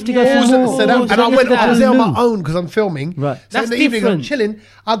 but then you have to go all for sorts more. of stuff. So And then I you went. have to I was go there on to my own because I'm filming. Right. So That's in the evening, I'm different. chilling.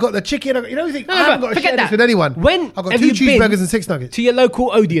 I got the chicken. You know, you think No, I haven't but got to forget share this that. with anyone. When I got have 2 you been cheeseburgers and 6 nuggets. to your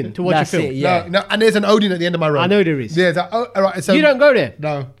local Odeon to watch That's a film? it, yeah. No, and there's an Odeon at the end of my road. I know there is. Yeah, all right. So You don't go there?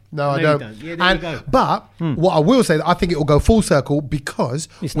 No, I No, you don't. don't. Yeah, there you go. But what I will say, that I think it will go full circle because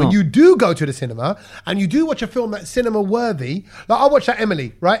It's when not. you do go to the cinema and you do watch a film that's cinema worthy, like I watched that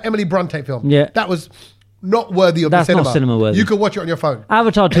Emily Bronte film. Yeah. That was not worthy of That's the cinema. not cinema worthy. You could watch it on your phone.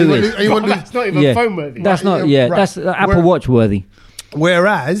 Avatar 2 And you is. wouldn't- and you wouldn't lose- That's not even Yeah. phone worthy. That's Right, not, yeah, right. that's Apple Where- Watch worthy.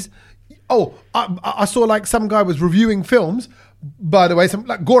 Whereas, I saw like some guy was reviewing films. By the way, some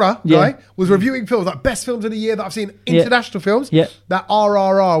like Gurdwara Yeah. guy was reviewing films like best films of the year that I've seen, Yeah. international films. Yeah. That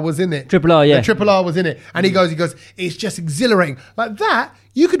RRR was in it. Triple R, yeah. The Triple R was in it, and he goes, it's just exhilarating like that.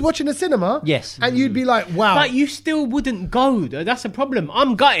 You could watch in a cinema, Yes. and you'd be like, wow. But you still wouldn't go. Though. That's a problem.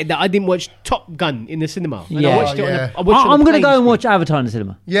 I'm gutted that I didn't watch Top Gun in the cinema. And Yeah. I watched it Yeah. on the, I watched it on I'm the going to plane go and screen. watch Avatar in the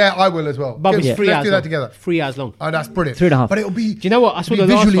cinema. Yeah, I will as well. But it's Let's 3 hours do long. that together. 3 hours long. Oh, that's brilliant. 3.5. But it'll be. Do you know what? I saw it'll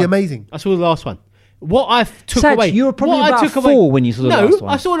the be last visually one. amazing. I saw the last one. What I took Saj, away. you were probably what I about took away- 4 when you saw the last one. No,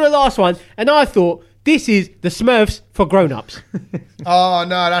 I saw the last one, and I thought This is the Smurfs for grown-ups. Oh,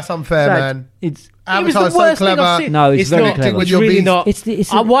 no, that's unfair, man. It's Avatar's so clever. No, it's very not. clever. With It's your really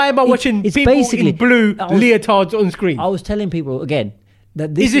beast. not. Why am I watching it's people basically- in blue I was- leotards on screen? I was telling people again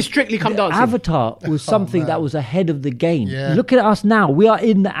that Is this Strictly Come Dancing? Avatar was something man. that was ahead of the game. Yeah. Look at us now. We are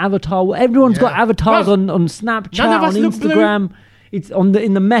in the Avatar. Everyone's got Yeah. avatars Bruv, on Snapchat, none of on us look blue. Instagram. It's on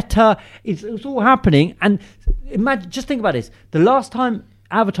in the Meta. It's all happening. And imagine, just think about this. The last time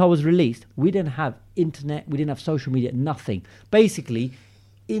Avatar was released, we didn't have internet. We didn't have social media. Nothing. Basically,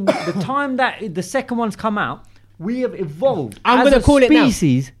 in the time that the second one's come out, we have evolved. I'm as going to a call it now.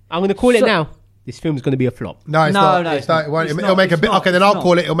 species. I'm going to call it So- now. This film's going to be a flop. No, it's No, not. no, It's not. It won't. it's It'll not, make a it's bit. not, Okay, then it's I'll not.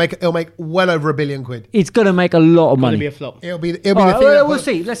 call it. It'll make well over £1 billion. It's going to make a lot of It's going to money. be a flop. It'll be All the thing. right, that we'll put-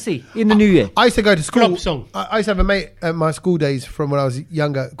 see. Let's see in the new year. I used to go to school. Flop song. I used to have a mate at my school days from when I was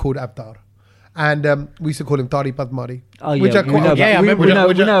younger called Avatar. And we used to call him Tari Padmari. Oh yeah, Which I we quite- know about. Yeah, I we, remember we that. know,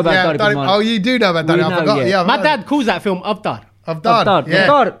 we know about Yeah, Tari Tari- Padmani. Oh, you do know about that. We I know, forgot. yeah. Yeah, My dad calls that film Avtar. Avtar. Yeah.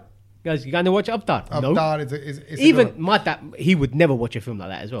 Avtar. Guys, you going to watch Avtar? No. Avtar is a good Even one. my dad, he would never watch a film like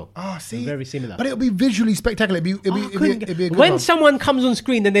that as well. Oh, see, Very similar. But it'll be visually spectacular. It'd be a good When one. someone comes on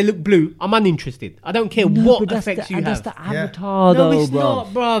screen and they look blue, I'm uninterested. I don't care No, what but that's effects the, you and have. that's the Avatar, No, though, it's bro. not,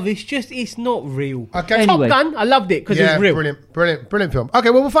 bruv. It's not real. Okay. Top Anyway. Gun, I loved it because Yeah, it's real. brilliant film. Okay,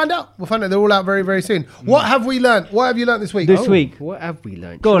 well, we'll find out. They're all out very, very soon. What have we learned? What have you learned this week? This week. What have we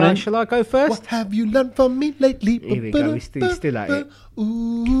learned? Go on, then. Shall I go first? What have you learned from me lately? Here we go. We're still at it.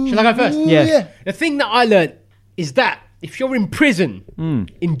 Ooh, Shall I go first? Yeah. The thing that I learned is that if you're in prison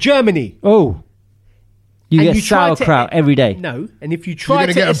in Germany, Oh, you And get you try to- sauerkraut every day. no, and if you You're try going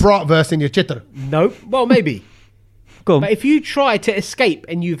to to get a bratwurst in your chitter. no, well maybe, Go on. but if you try to escape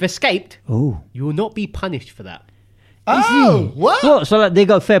and you've escaped, Oh, you will not be punished for that. Oh, what? what? So like they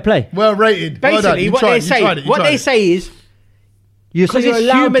go fair play. Well rated. Well done. Basically, You what tried they it, you say, tried it, you what tried they it. say is You're, so because you're it's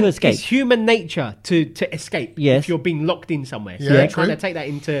allowed human, to escape. it's human nature to escape. Yes. If you're being locked in somewhere, so Yeah, they true. kind of take that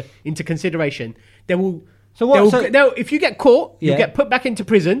into consideration. They will. So what- so- if you get caught, Yeah. you get put back into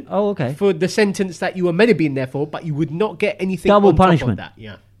prison. Oh, okay. For the sentence that you were meant to be in there for, but you would not get anything. Double on top of punishment. that.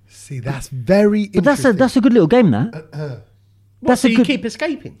 Yeah. See, that's very But that's a good little game, that. So a you good. keep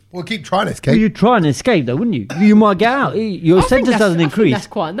escaping. We'll keep trying to Well, escape. you'd try and escape, though, wouldn't you? You might get out. Your I think sentence doesn't I think increase. That's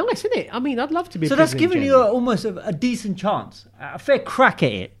quite nice, isn't it? I mean, I'd love to be. So in that's prison in giving you Germany. almost a decent chance, a fair crack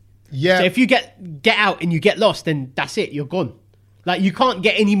at it. Yeah. So if you get out and you get lost, then that's it. You're gone. Like you can't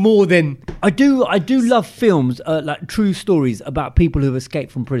get any more than. I do love films like true stories about people who've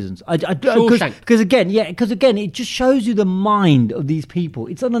escaped from prisons. Shawshank. Because again, it just shows you the mind of these people.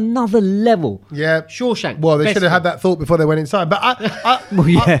 It's on another level. Yeah. Shawshank. Well, they Best should have had film. that thought before they went inside. But Well,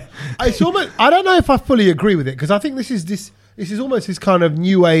 yeah. it's almost, I don't know if I fully agree with it because I think this is almost this kind of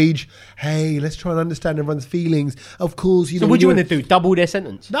new age. Hey, let's try and understand everyone's feelings. Of course, you So know. what do you when want to do? Double their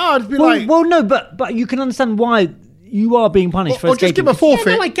sentence? No, I'd be Well, like, well, no, but you can understand why you are being punished for or just escaping. give a forfeit.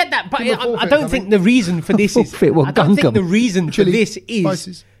 Yeah, no, I get that, but Give 'em a I forfeit, don't I think mean. the reason for this is. Forfeit, what, I don't think gunkum? the reason for Chili, this is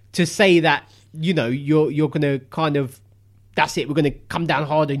spices. to say that you're going to kind of. That's it. We're going to come down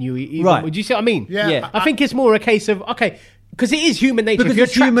hard on you. Right. Do you see what I mean? Yeah. Yeah. I think it's more a case of okay, because it is human nature. Because if you're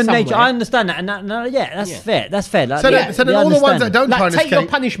it's human trapped nature. somewhere- I understand that, and that's fair. That's fair. Like, So yeah, then they all the ones understand that don't try Like and take your escape,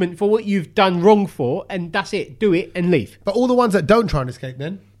 punishment for what you've done wrong for, and that's it. Do it and leave. but all the ones that don't try and escape,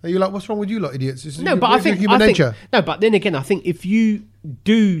 then are you like, what's wrong with you, lot idiots? No, but I think human nature. No, but then again, I think if you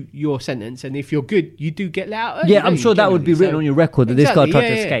do your sentence and if you're good, you do get let out. early, Yeah, don't I'm you, sure that would be generally? written So- on your record that this guy Exactly, tried yeah,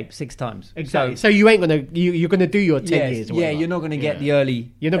 to yeah. escape 6 times. Exactly. So you ain't gonna you're gonna do your 10 Yes, years. Or yeah, whatever. you're not going to get Yeah. the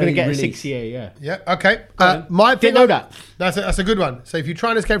early. You're not gonna early get a release. 6 year. Yeah. Yeah, okay. on. My Didn't know that. That's a good one. So if you try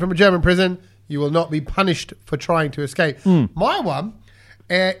and escape from a German prison, you will not be punished for trying to escape. Hmm. My one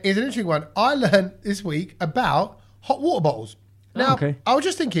is an interesting one. I learned this week about hot water bottles. Now, okay. I was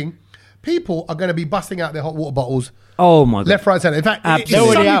just thinking, people are going to be busting out their hot water bottles Oh my god, left, right, centre. In fact, it Absolutely.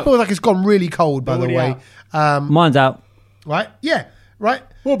 suddenly out. feels like it's gone really cold, by the Already way. mine's out. Right? Yeah, right.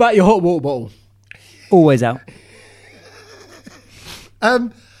 What about your hot water bottle? Always out.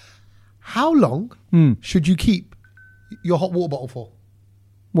 How long Hmm. should you keep your hot water bottle for?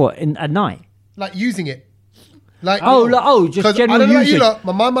 What at night? Like using it? Like Just 'cause general I don't know about you usage. lot,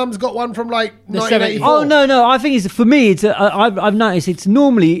 but my mum's got one from like 1984. Oh no! I think it's for me. It's I've noticed it's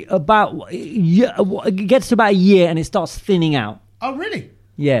normally about it gets to about a year and it starts thinning out. Oh, really?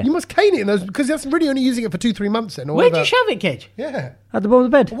 Yeah, You must cane it in those because that's really only using it for 2-3 months then. Or Where'd you whatever. shove it, Kedge? Yeah. at the bottom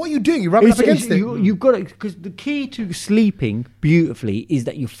of the bed. What are you doing? You rub it up against it. You've got it because the key to sleeping beautifully is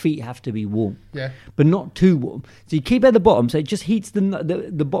that your feet have to be warm. Yeah. but not too warm. So you keep it at the bottom, so it just heats the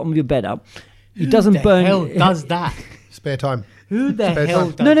bottom of your bed up. It doesn't Who the burn. hell does that? Spare time. Who the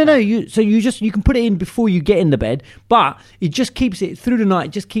hell does No. that? You can put it in before you get in the bed, but it just keeps it through the night.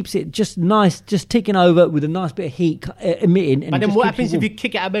 It just keeps it just nice, just ticking over with a nice bit of heat emitting. And But then just what keeps happens you if warm. you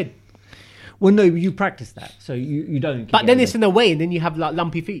kick it out of bed? Well, no, you practice that, so you don't. But then it's in the way, and then you have like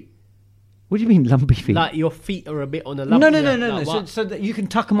lumpy feet. What do you mean lumpy feet? Like your feet are a bit on a lumpy. No. So that you can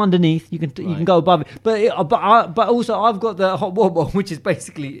tuck them underneath. You can go above it. But also I've got the hot water bottle, which is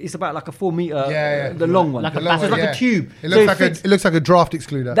basically it's about like a 4 meter, the long one, like a so it's like a tube. It looks like a draft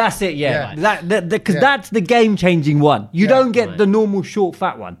excluder. That's it. Yeah, Yeah. because that's the game changing one. You don't get the normal short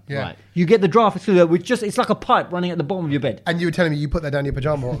fat one. Yeah. Right. You get the draft excluder, which it's like a pipe running at the bottom of your bed. And you were telling me you put that down your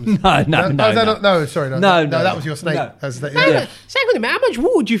pajama bottoms. No. Sorry, no, No, that was your snake. no. Second, how much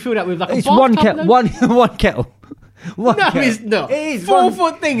water do you fill that with? Like It's a one bathtub, kettle. no? One kettle. One No, kettle. it's not. It is 4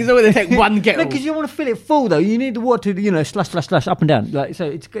 foot thing is only going to take one kettle. because you want to fill it full though. You need the water to slash up and down. Like so,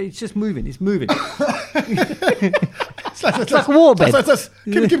 it's just moving. It's moving. It's like a waterbed.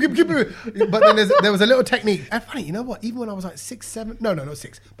 Keep it. But then there was a little technique. And funny, you know what? Even when I was like 6, 7, no, not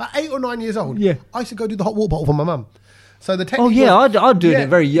 6, about 8 or 9 years old, Yeah. I used to go do the hot water bottle for my mum. So the technique. Oh yeah, I'd do it at a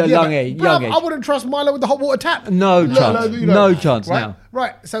very young but, age. bruv, I wouldn't trust Milo with the hot water tap. No chance. No chance Right? now.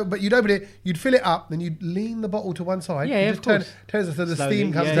 Right. So, but you'd open it, you'd fill it up, then you'd lean the bottle to one side. Yeah, you yeah, just of course. turn it so the Slowly,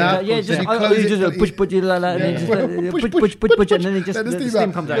 steam comes yeah, down. Yeah, then just you close it, push it like that, and then just push, and then it just the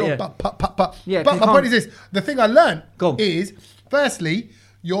steam comes out. Yeah. But Yeah, my 'cause you point is can't- this: the thing I learned Go on. is, firstly,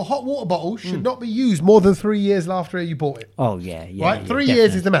 your hot water bottle should not be used more than 3 years after you bought it. Oh yeah. Right, 3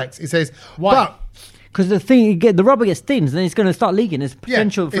 years is the max. It says. Why? But Because the rubber gets thin, and then it's going to start leaking. There's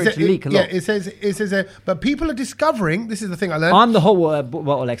potential for it to leak a lot. Yeah, it says. But people are discovering. This is the thing I learned. I'm the hot water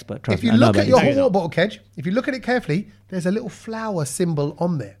bottle expert. Trust If me, you I know look about at your this. hot water bottle, Kedge, if you look at it carefully, there's a little flower symbol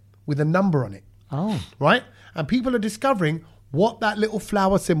on there with a number on it. Oh. Right? And people are discovering what that little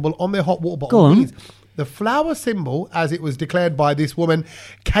flower symbol on their hot water Go bottle on. means. The flower symbol, as it was declared by this woman,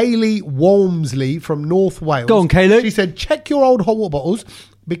 Kaylee Walmsley from North Wales. Go on, Kaylee. She said, check your old hot water bottles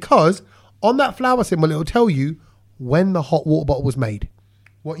because on that flower symbol, it will tell you when the hot water bottle was made.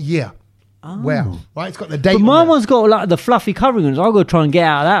 What year. Where. Right? It's got the date But on my there. one's got like the fluffy covering on it. So I've got to try and get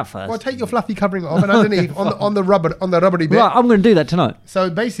out of that first. Well, take your fluffy covering off and underneath on the rubbery bit. Right, I'm going to do that tonight. So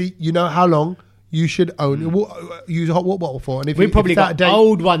basically, you know how long you should use a hot water bottle for. And if We you, probably if it's out got of date,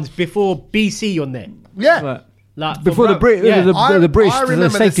 old ones before BC on there. yeah. Right. Like Before the British I remember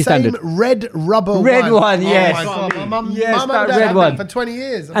safety the same standard. red rubber Red one, yes. Oh my God, my mum Yes, and that dad red had one. that for 20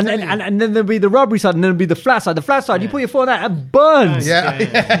 years. I'm And telling then, you. and then there'll be the rubbery side, and then there'll be the flat side. The flat side, you put your foot on that, it burns. yeah. It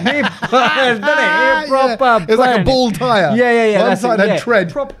burns, doesn't it? It proper It's like a burns. ball tyre. Yeah. One That's side it, had yeah.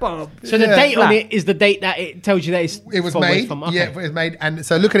 tread. Proper. So the Yeah. date on Flat. it is the date that it tells you that It was forward made. from. Okay. Yeah, it was made. And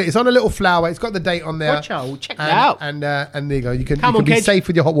so look at it. It's on a little flower. It's got the date on there. Gotcha. We'll check and, that out. And there you go. You can Come on, be Kedge. safe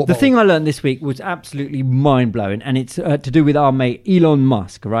with your hot water The bottle. thing I learned this week was absolutely mind blowing, and it's to do with our mate Elon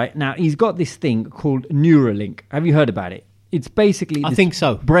Musk. Right now, he's got this thing called Neuralink. Have you heard about it? It's basically I this think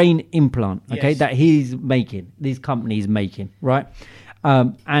so. brain implant. Okay, Yes. that he's making. These companies making. Right,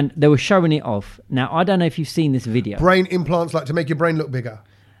 and they were showing it off. Now I don't know if you've seen this video. brain implants like to make your brain look bigger.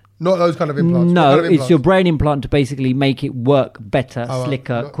 Not those kind of implants. No, What kind of it's your implants? brain implant to basically make it work better, Oh,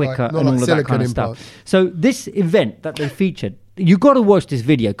 slicker, not quicker, like- not and all like of that kind silicone of implants. stuff. So this event that they featured, you got to watch this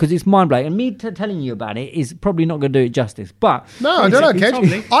video because it's mind blowing. And me telling you about it is probably not going to do it justice. But No, I don't know, Probably.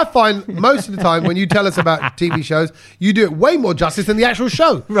 Kedge. I find most of the time when you tell us about TV shows, you do it way more justice than the actual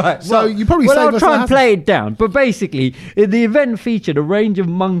show. Right. So you probably well, save I'll us try the and hassle. play it down. But basically, the event featured a range of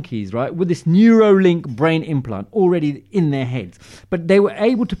monkeys, right, with this Neuralink brain implant already in their heads. But they were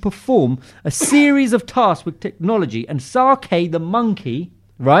able to perform a series of tasks with technology. And Sake, the monkey,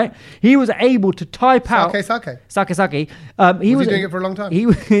 right, he was able to type out. Sake. Sake. He was doing it for a long time? He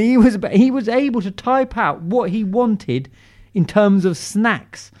was able to type out what he wanted in terms of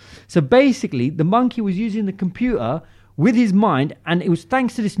snacks. So basically, the monkey was using the computer with his mind, and it was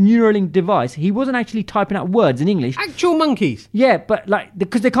thanks to this Neuralink device. He wasn't actually typing out words in English. Actual monkeys. Yeah, but like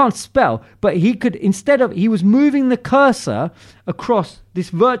because they can't spell, but he could he was moving the cursor across this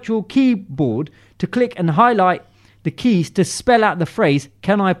virtual keyboard to click and highlight the keys to spell out the phrase,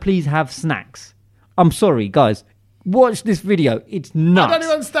 "Can I please have snacks?" I'm sorry, guys. Watch this video. It's nuts. I don't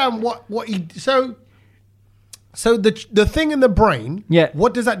even understand what he. So the thing in the brain. Yeah.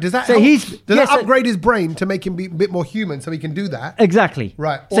 What does that So does that yes, upgrade his brain to make him be a bit more human so he can do that? Exactly.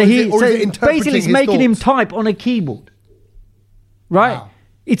 Right. So Or is it interpreting basically it's his making him thoughts? type on a keyboard. Right? Wow.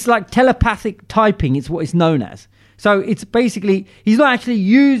 It's like telepathic typing, it's what it's known as. So it's basically he's not actually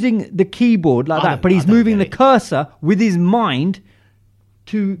using the keyboard like that, but he's moving the cursor with his mind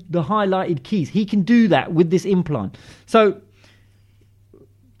to the highlighted keys. He can do that with this implant. So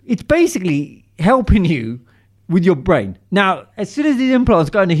it's basically helping you with your brain. Now, as soon as these implants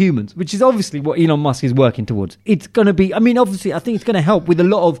go into humans, which is obviously what Elon Musk is working towards, it's going to be, I mean, obviously, I think it's going to help with a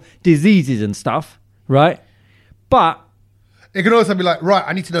lot of diseases and stuff, right? But it can also be like, right,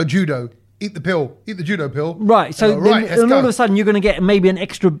 I need to know judo. Eat the pill. Eat the judo pill. right, so right, then, and all of a sudden you're going to get maybe an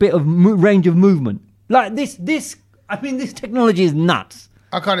extra bit of range of movement. Like this, I mean, this technology is nuts.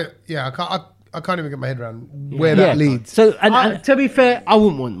 I can't even get my head around where that leads. So, to be fair, I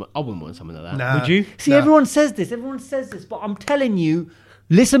wouldn't want something like that. Nah. Would you? see, everyone says this, but I'm telling you,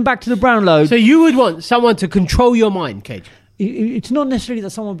 listen back to the Brownload. So you would want someone to control your mind, Cage? It's not necessarily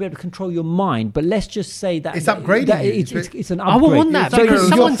that someone will be able to control your mind, but let's just say that it's upgrading. It's an upgrade. I would want that So because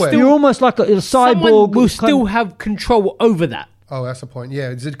someone software. still, you're almost like a cyborg. someone will still have control over that. Oh, that's the point.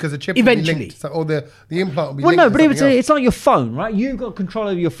 Yeah, because the chip Eventually. will be linked, or the implant will be Well, linked no, to but something else. it's like your phone, right? You've got control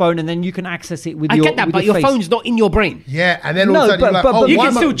over your phone, and then you can access it with I your. get that, with but your face. phone's not in your brain. Yeah, and then all No, of a sudden you're like, but oh, You why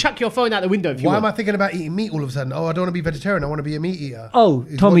can am still I, chuck your phone out the window if you why am want. I thinking about eating meat all of a sudden? Oh, I don't want to be vegetarian. I want to be a meat eater. Oh,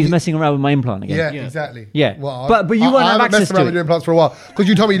 Is Tommy's what you- messing around with my implant again. Yeah, Yeah. exactly. Yeah. Well, But you won't I have haven't access messed to around it. with your implants for a while because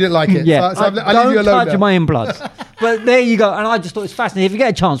you told me you didn't like it. Yeah, So I leave you don't alone touch now. my implants. But there you go, and I just thought it's fascinating. If you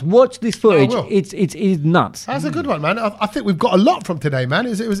get a chance, watch this footage. will. It's nuts. That's a good one, man. I think we've got a lot from today, man. It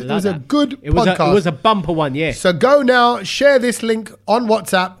was a good It was podcast. it was a bumper one, yeah. So go now, share this link on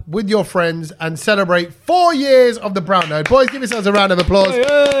WhatsApp with your friends and celebrate 4 years of the Brownload. Boys, give yourselves a round of applause. Hey,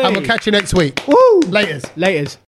 hey. And we'll catch you next week. Woo! Laters. Laters.